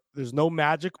be, there's no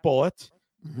magic bullet.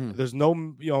 Mm-hmm. There's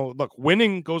no, look,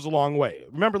 winning goes a long way.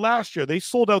 Remember last year, they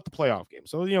sold out the playoff game.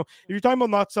 So, if you're talking about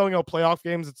not selling out playoff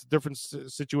games, it's a different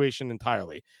situation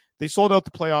entirely. They sold out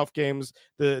the playoff games.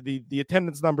 The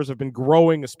attendance numbers have been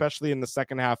growing, especially in the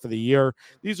second half of the year.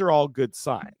 These are all good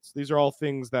signs. These are all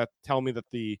things that tell me that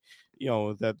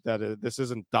this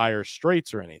isn't dire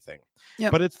straits or anything.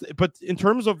 Yep. But in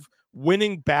terms of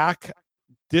winning back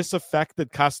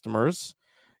disaffected customers,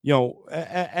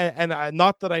 and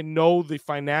not that I know the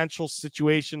financial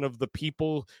situation of the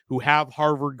people who have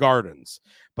Harvard Gardens,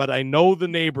 but I know the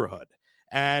neighborhood.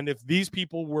 And if these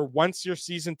people were once your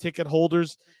season ticket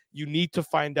holders, you need to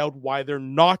find out why they're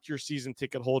not your season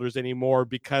ticket holders anymore,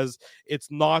 because it's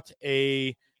not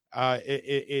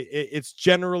it's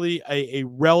generally a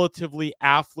relatively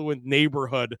affluent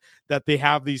neighborhood that they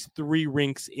have these 3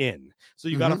 rinks in. So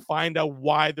you got to find out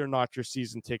why they're not your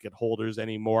season ticket holders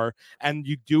anymore. And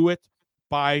you do it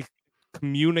by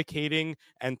communicating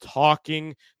and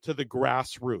talking to the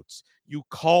grassroots. You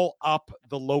call up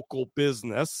the local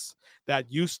business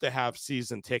that used to have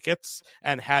season tickets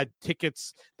and had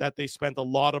tickets that they spent a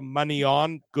lot of money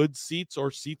on, good seats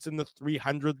or seats in the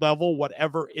 300 level,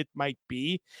 whatever it might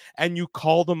be, and you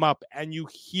call them up and you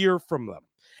hear from them.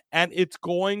 And it's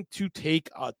going to take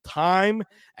a time,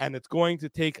 and it's going to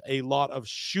take a lot of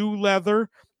shoe leather.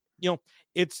 And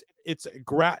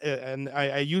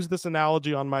I used this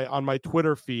analogy on my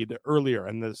Twitter feed earlier,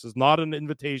 and this is not an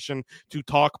invitation to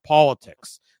talk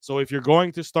politics. So if you're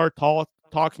going to start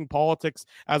talking politics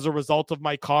as a result of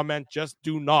my comment, just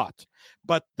do not.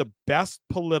 But the best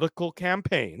political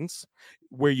campaigns,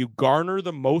 where you garner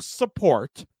the most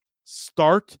support,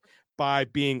 start by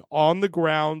being on the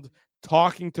ground,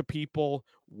 talking to people,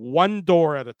 one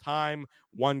door at a time,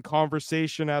 one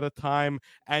conversation at a time,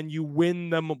 and you win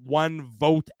them one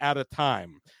vote at a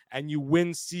time. And you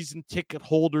win season ticket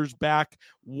holders back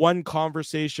one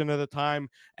conversation at a time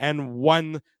and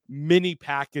one mini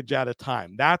package at a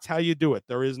time. That's how you do it.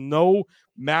 There is no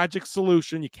magic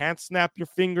solution. You can't snap your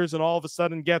fingers and all of a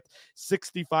sudden get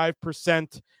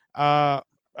 65%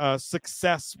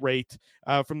 success rate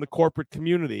from the corporate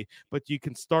community. But you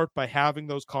can start by having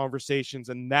those conversations,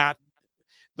 and that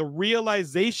the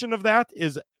realization of that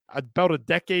is about a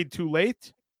decade too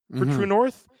late for True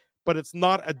North, but it's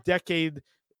not a decade.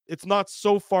 It's not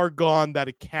so far gone that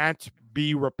it can't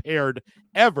be repaired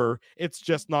ever. It's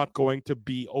just not going to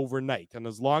be overnight. And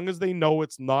as long as they know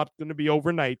it's not going to be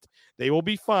overnight, they will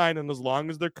be fine. And as long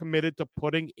as they're committed to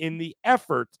putting in the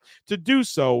effort to do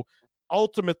so,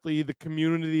 ultimately the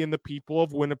community and the people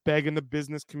of Winnipeg and the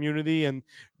business community and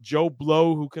Joe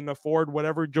Blow, who can afford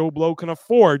whatever Joe Blow can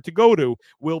afford to go to,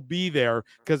 will be there,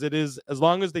 because it is, as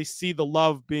long as they see the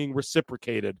love being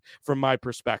reciprocated from my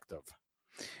perspective.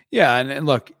 Yeah, and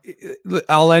look,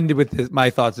 I'll end with my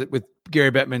thoughts with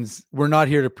Gary Bettman's. We're not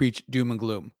here to preach doom and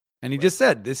gloom. And he just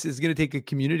said this is going to take a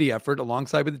community effort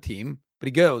alongside with the team. But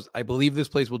he goes, I believe this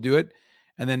place will do it.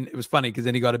 And then it was funny because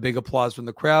then he got a big applause from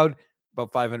the crowd,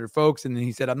 about 500 folks. And then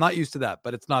he said, I'm not used to that,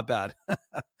 but it's not bad.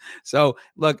 So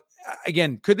look,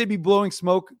 again, could they be blowing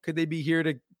smoke? Could they be here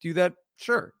to do that?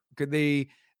 Sure. Could they,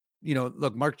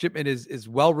 look, Mark Chipman is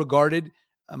well regarded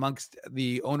amongst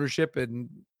the ownership and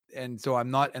so I'm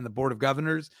not, and the board of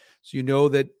governors. So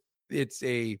that it's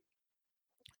a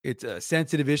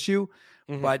sensitive issue,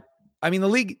 but I mean, the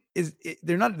league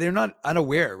they're not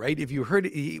unaware, right? If you heard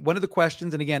one of the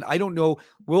questions, and again, I don't know,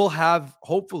 we'll have,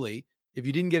 hopefully, if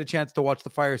you didn't get a chance to watch the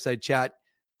fireside chat,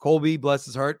 Colby, bless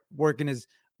his heart, working his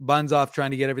buns off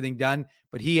trying to get everything done.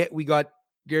 But we got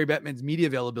Gary Bettman's media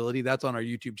availability. That's on our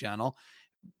YouTube channel.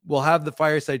 We'll have the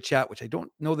fireside chat, which I don't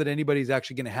know that anybody's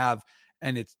actually going to have.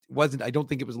 And I don't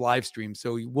think it was live streamed.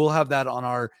 So we'll have that on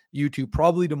our YouTube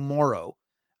probably tomorrow,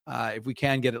 if we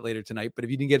can get it later tonight. But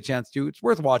if you didn't get a chance to, it's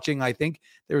worth watching. I think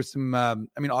there was some,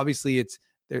 obviously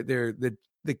the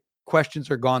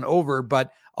questions are gone over,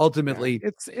 but ultimately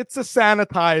it's a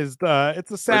sanitized,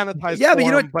 yeah, but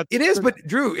forum, but it is, but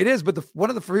Drew, it is. But one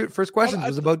of the first questions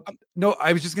was about,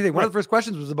 I was just going to say, one of the first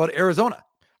questions was about Arizona.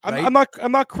 Right?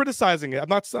 I'm not criticizing it.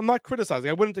 I'm not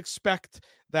criticizing. I wouldn't expect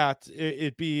that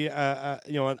it be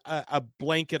a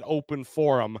blanket open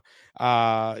forum.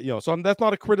 So that's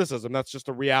not a criticism. That's just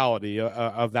a reality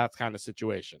of that kind of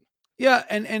situation. Yeah,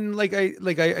 and like I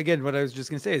again, what I was just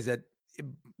gonna say is that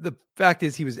the fact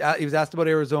is he was asked about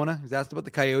Arizona. He was asked about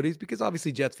the Coyotes, because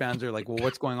obviously Jets fans are like, well,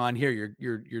 what's going on here?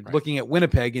 You're right. Looking at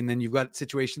Winnipeg, and then you've got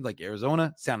situations like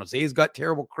Arizona. San Jose's got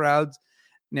terrible crowds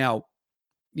now.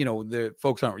 The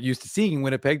folks aren't used to seeing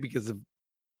Winnipeg because of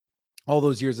all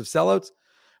those years of sellouts.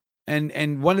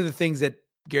 And one of the things that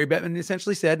Gary Bettman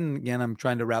essentially said, and again, I'm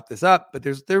trying to wrap this up, but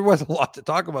there was a lot to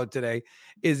talk about today,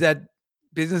 is that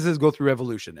businesses go through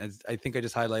evolution. As I think I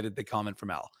just highlighted the comment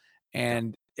from Al.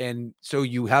 And so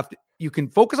you can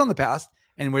focus on the past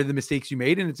and where the mistakes you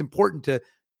made. And it's important to,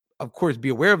 of course, be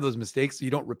aware of those mistakes so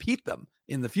you don't repeat them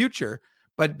in the future.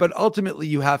 But ultimately,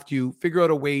 you have to figure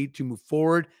out a way to move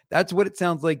forward. That's what it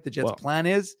sounds like the Jets' plan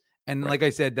is. And like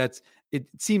I said, it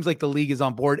seems like the league is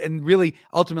on board, and really,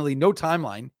 ultimately, no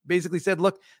timeline. Basically said,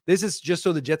 look, this is just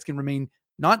so the Jets can remain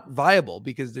not viable,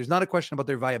 because there's not a question about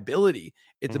their viability.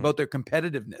 It's about their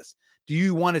competitiveness. Do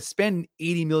you want to spend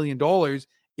 $80 million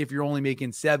if you're only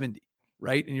making 70,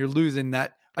 right? And you're losing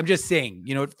that. I'm just saying,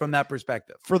 from that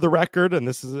perspective. For the record, and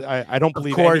this is, I don't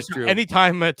believe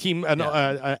anytime a team,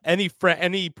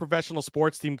 any professional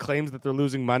sports team claims that they're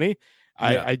losing money,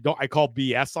 I call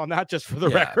BS on that, just for the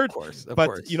record. Of course.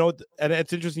 And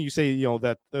it's interesting you say,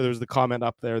 that there's the comment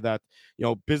up there that,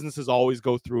 businesses always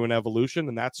go through an evolution,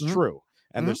 and that's true.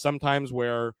 And there's sometimes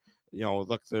where,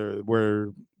 where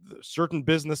certain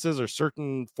businesses or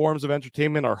certain forms of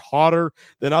entertainment are hotter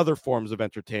than other forms of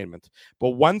entertainment.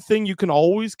 But one thing you can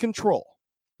always control.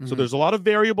 So there's a lot of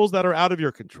variables that are out of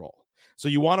your control. So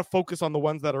you want to focus on the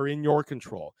ones that are in your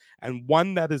control. And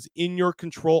one that is in your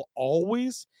control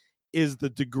always is the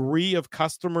degree of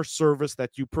customer service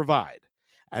that you provide.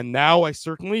 And now I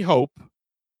certainly hope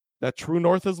that True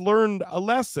North has learned a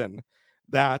lesson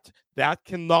that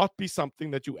cannot be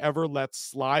something that you ever let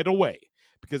slide away,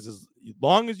 because as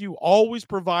long as you always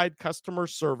provide customer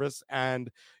service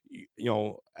and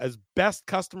as best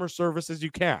customer service as you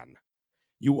can,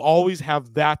 you always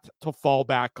have that to fall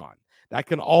back on. That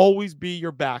can always be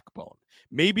your backbone.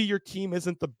 Maybe your team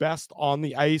isn't the best on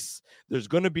the ice. There's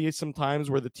going to be some times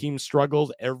where the team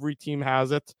struggles. Every team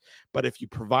has it. But if you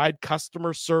provide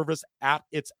customer service at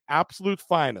its absolute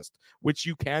finest, which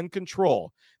you can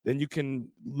control, then you can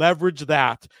leverage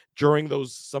that during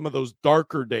some of those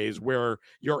darker days where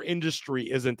your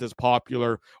industry isn't as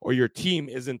popular, or your team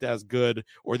isn't as good,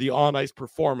 or the on-ice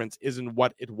performance isn't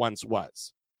what it once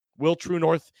was. Will True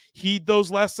North heed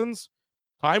those lessons?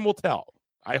 Time will tell.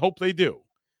 I hope they do.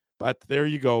 But there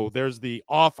you go. There's the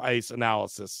off-ice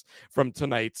analysis from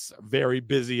tonight's very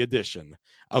busy edition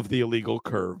of the Illegal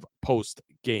Curve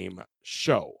post-game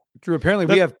show. Drew, apparently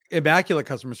we have immaculate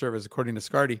customer service, according to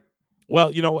Scardy.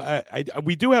 Well,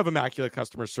 we do have immaculate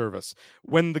customer service.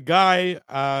 When the guy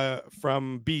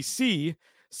from BC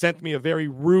sent me a very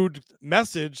rude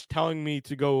message telling me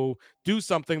to go do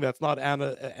something that's not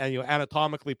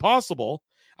anatomically possible.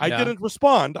 I didn't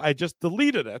respond. I just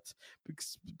deleted it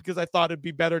because I thought it'd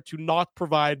be better to not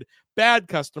provide bad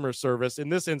customer service. In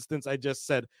this instance, I just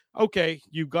said, okay,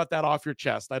 you got that off your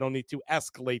chest. I don't need to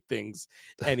escalate things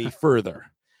any further.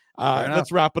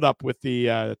 Let's wrap it up with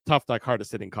the Tough Duck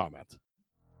hardest hitting comment.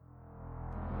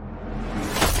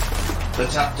 The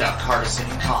Tough Duck hardest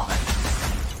hitting comment.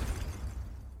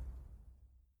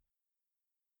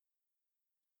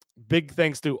 Big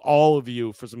thanks to all of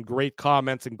you for some great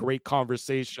comments and great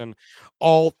conversation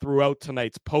all throughout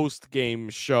tonight's post-game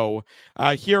show.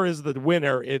 Here is the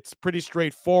winner. It's pretty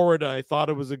straightforward. I thought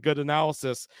it was a good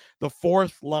analysis. The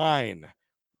fourth line,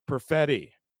 Perfetti,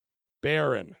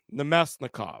 Barron,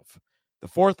 Nemesnikov. The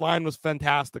fourth line was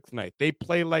fantastic tonight. They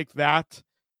play like that,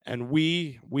 and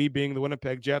we being the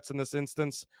Winnipeg Jets in this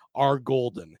instance, are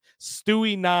golden.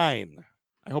 Stewie 9.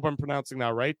 I hope I'm pronouncing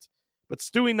that right. But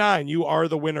Stewie 9, you are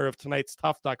the winner of tonight's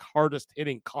Tough Duck hardest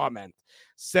hitting comment.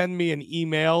 Send me an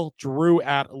email,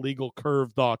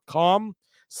 drew@illegalcurve.com.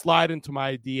 Slide into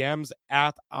my DMs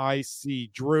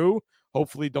 @ICDrew.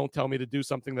 Hopefully don't tell me to do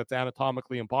something that's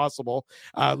anatomically impossible.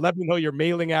 Let me know your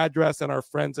mailing address, and our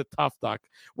friends at Tough Duck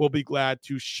will be glad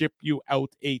to ship you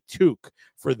out a toque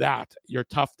for that, your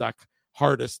Tough Duck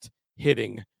hardest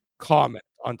hitting comment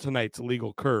on tonight's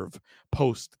Illegal Curve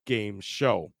post-game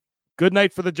show. Good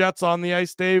night for the Jets on the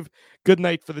ice, Dave. Good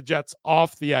night for the Jets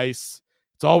off the ice.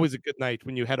 It's always a good night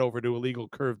when you head over to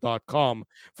illegalcurve.com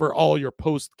for all your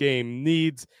post-game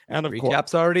needs. And of course,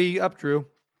 recap's already up, Drew.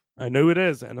 I know it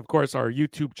is. And of course, our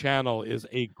YouTube channel is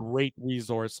a great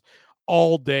resource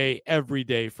all day, every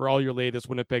day for all your latest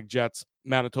Winnipeg Jets,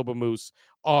 Manitoba Moose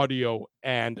audio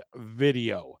and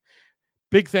video.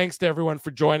 Big thanks to everyone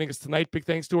for joining us tonight. Big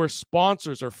thanks to our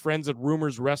sponsors, our friends at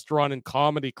Rumors Restaurant and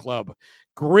Comedy Club,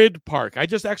 Grid Park. I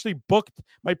just actually booked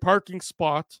my parking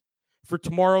spot for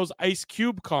tomorrow's Ice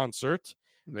Cube concert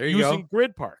using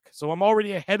Grid Park. So I'm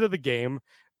already ahead of the game.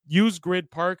 Use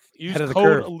Grid Park. Use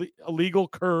code Illegal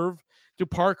Curve to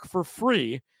park for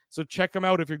free. So check them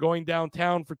out if you're going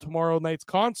downtown for tomorrow night's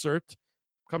concert.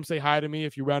 Come say hi to me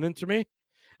if you run into me.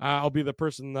 I'll be the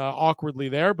person awkwardly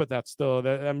there, but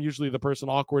I'm usually the person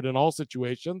awkward in all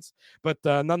situations. But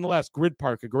nonetheless, Grid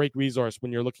Park, a great resource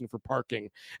when you're looking for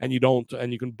parking and you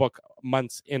can book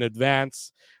months in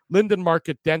advance. Linden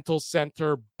Market Dental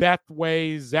Center,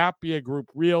 Betway, Zappia Group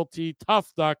Realty,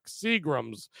 Tough Duck,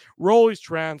 Seagram's, Rolly's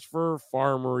Transfer,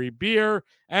 Farmery Beer,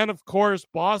 and of course,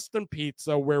 Boston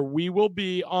Pizza, where we will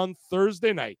be on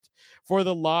Thursday night for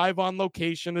the live on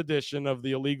location edition of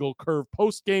the Illegal Curve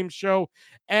post-game show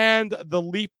and the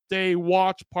Leap Day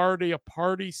watch party, a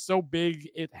party so big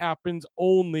it happens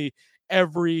only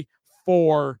every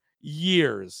 4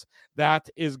 years. That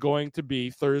is going to be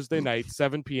Thursday night,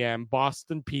 7 p.m.,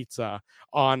 Boston Pizza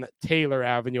on Taylor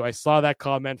Avenue. I saw that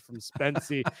comment from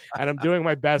Spency, and I'm doing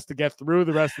my best to get through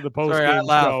the rest of the post-game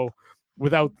show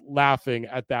without laughing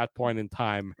at that point in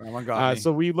time.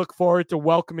 So we look forward to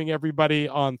welcoming everybody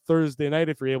on Thursday night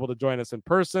if you're able to join us in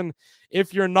person.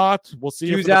 If you're not, we'll see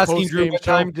you. He was asking, Drew, what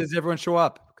time does everyone show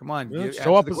up? Come on.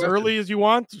 Show up as early as you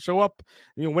want. Show up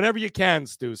whenever you can,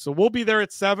 Stu. So we'll be there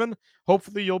at 7.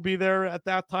 Hopefully you'll be there at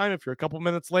that time. If you're a couple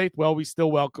minutes late, well, we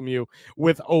still welcome you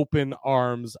with open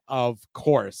arms, of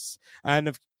course. And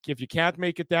if you can't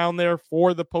make it down there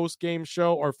for the post-game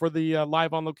show or for the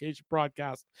live on location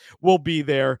broadcast, we'll be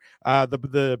there.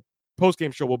 The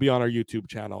post-game show will be on our YouTube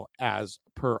channel as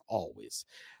per always.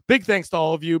 Big thanks to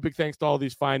all of you. Big thanks to all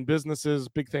these fine businesses.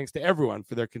 Big thanks to everyone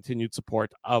for their continued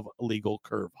support of Illegal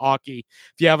Curve Hockey.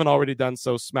 If you haven't already done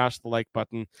so, smash the like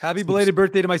button. Happy belated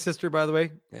birthday to my sister, by the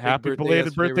way. Happy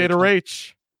belated birthday to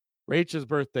Rach. Rach's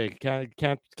birthday.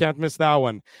 Can't miss that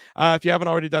one. If you haven't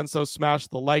already done so, smash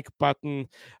the like button.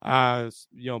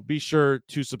 Be sure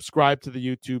to subscribe to the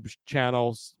YouTube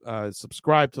channel,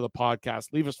 subscribe to the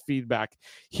podcast, leave us feedback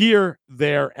here,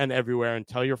 there, and everywhere, and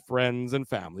tell your friends and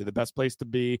family the best place to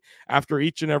be after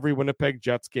each and every Winnipeg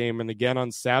Jets game. And again, on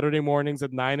Saturday mornings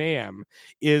at 9 a.m.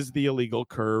 is the Illegal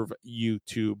Curve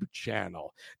YouTube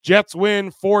channel. Jets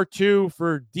win 4-2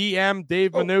 for DM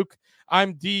Dave Manouk.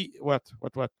 I'm D. What?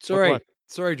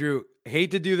 Sorry, Drew.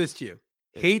 Hate to do this to you.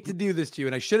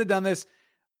 And I should have done this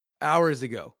hours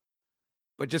ago.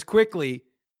 But just quickly,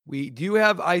 we do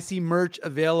have IC merch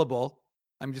available.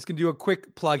 I'm just going to do a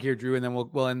quick plug here, Drew, and then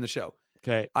we'll end the show.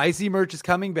 Okay. IC merch is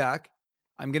coming back.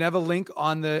 I'm going to have a link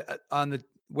on the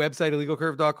website,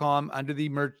 illegalcurve.com, under the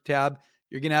merch tab.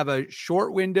 You're going to have a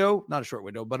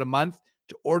but a month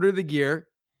to order the gear.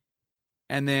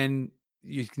 And then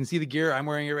you can see the gear. I'm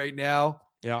wearing it right now.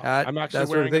 Yeah, hat, I'm actually that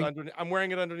sort of wearing it thing. underneath. I'm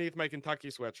wearing it underneath my Kentucky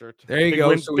sweatshirt. There you big go.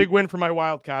 Win, So big win for my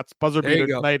Wildcats. Buzzer There you beater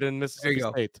go. tonight in There Mississippi you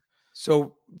go. State.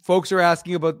 So folks are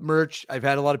asking about merch. I've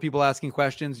had a lot of people asking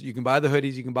questions. You can buy the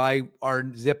hoodies. You can buy our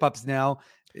zip ups now.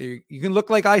 You can look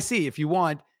like IC if you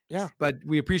want. Yeah. But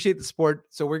we appreciate the support.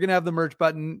 So we're going to have the merch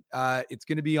button. It's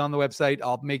going to be on the website.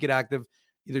 I'll make it active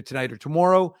either tonight or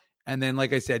tomorrow. And then,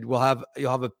 like I said, you'll have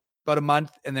about a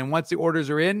month. And then once the orders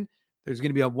are in, there's going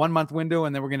to be a 1 month window.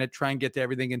 And then we're going to try and get to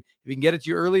everything. And if you can get it to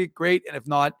you early, great. And if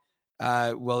not,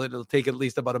 well, it'll take at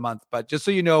least about a month. But just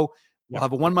so you know, we'll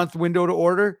have a 1 month window to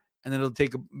order. And then it'll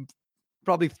take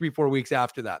probably 3-4 weeks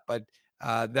after that. But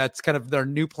that's kind of their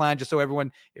new plan. Just so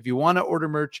everyone, if you want to order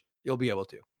merch, you'll be able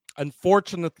to.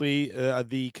 Unfortunately,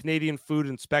 the Canadian Food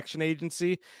Inspection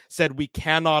Agency said we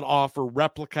cannot offer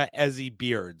replica Ezzy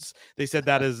beards. They said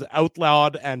that is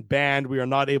outlawed and banned. We are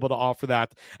not able to offer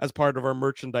that as part of our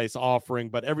merchandise offering,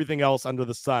 but everything else under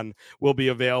the sun will be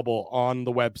available on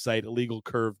the website,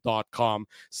 illegalcurve.com.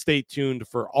 Stay tuned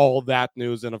for all that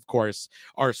news. And of course,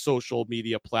 our social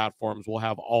media platforms will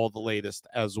have all the latest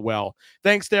as well.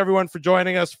 Thanks to everyone for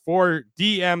joining us. For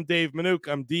DM Dave Manouk,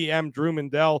 I'm DM Drew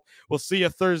Mindell. We'll see you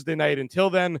Thursday night.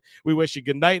 Until then, we wish you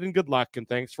good night and good luck, and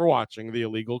thanks for watching the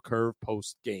Illegal Curve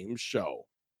post-game show.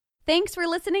 Thanks for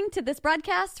listening to this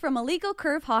broadcast from Illegal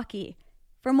Curve Hockey.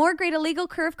 For more great Illegal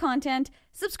Curve content,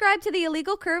 subscribe to the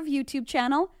Illegal Curve YouTube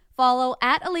channel, follow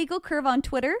at Illegal Curve on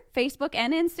Twitter, Facebook,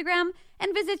 and Instagram,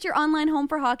 and visit your online home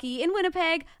for hockey in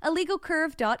Winnipeg,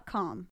 illegalcurve.com.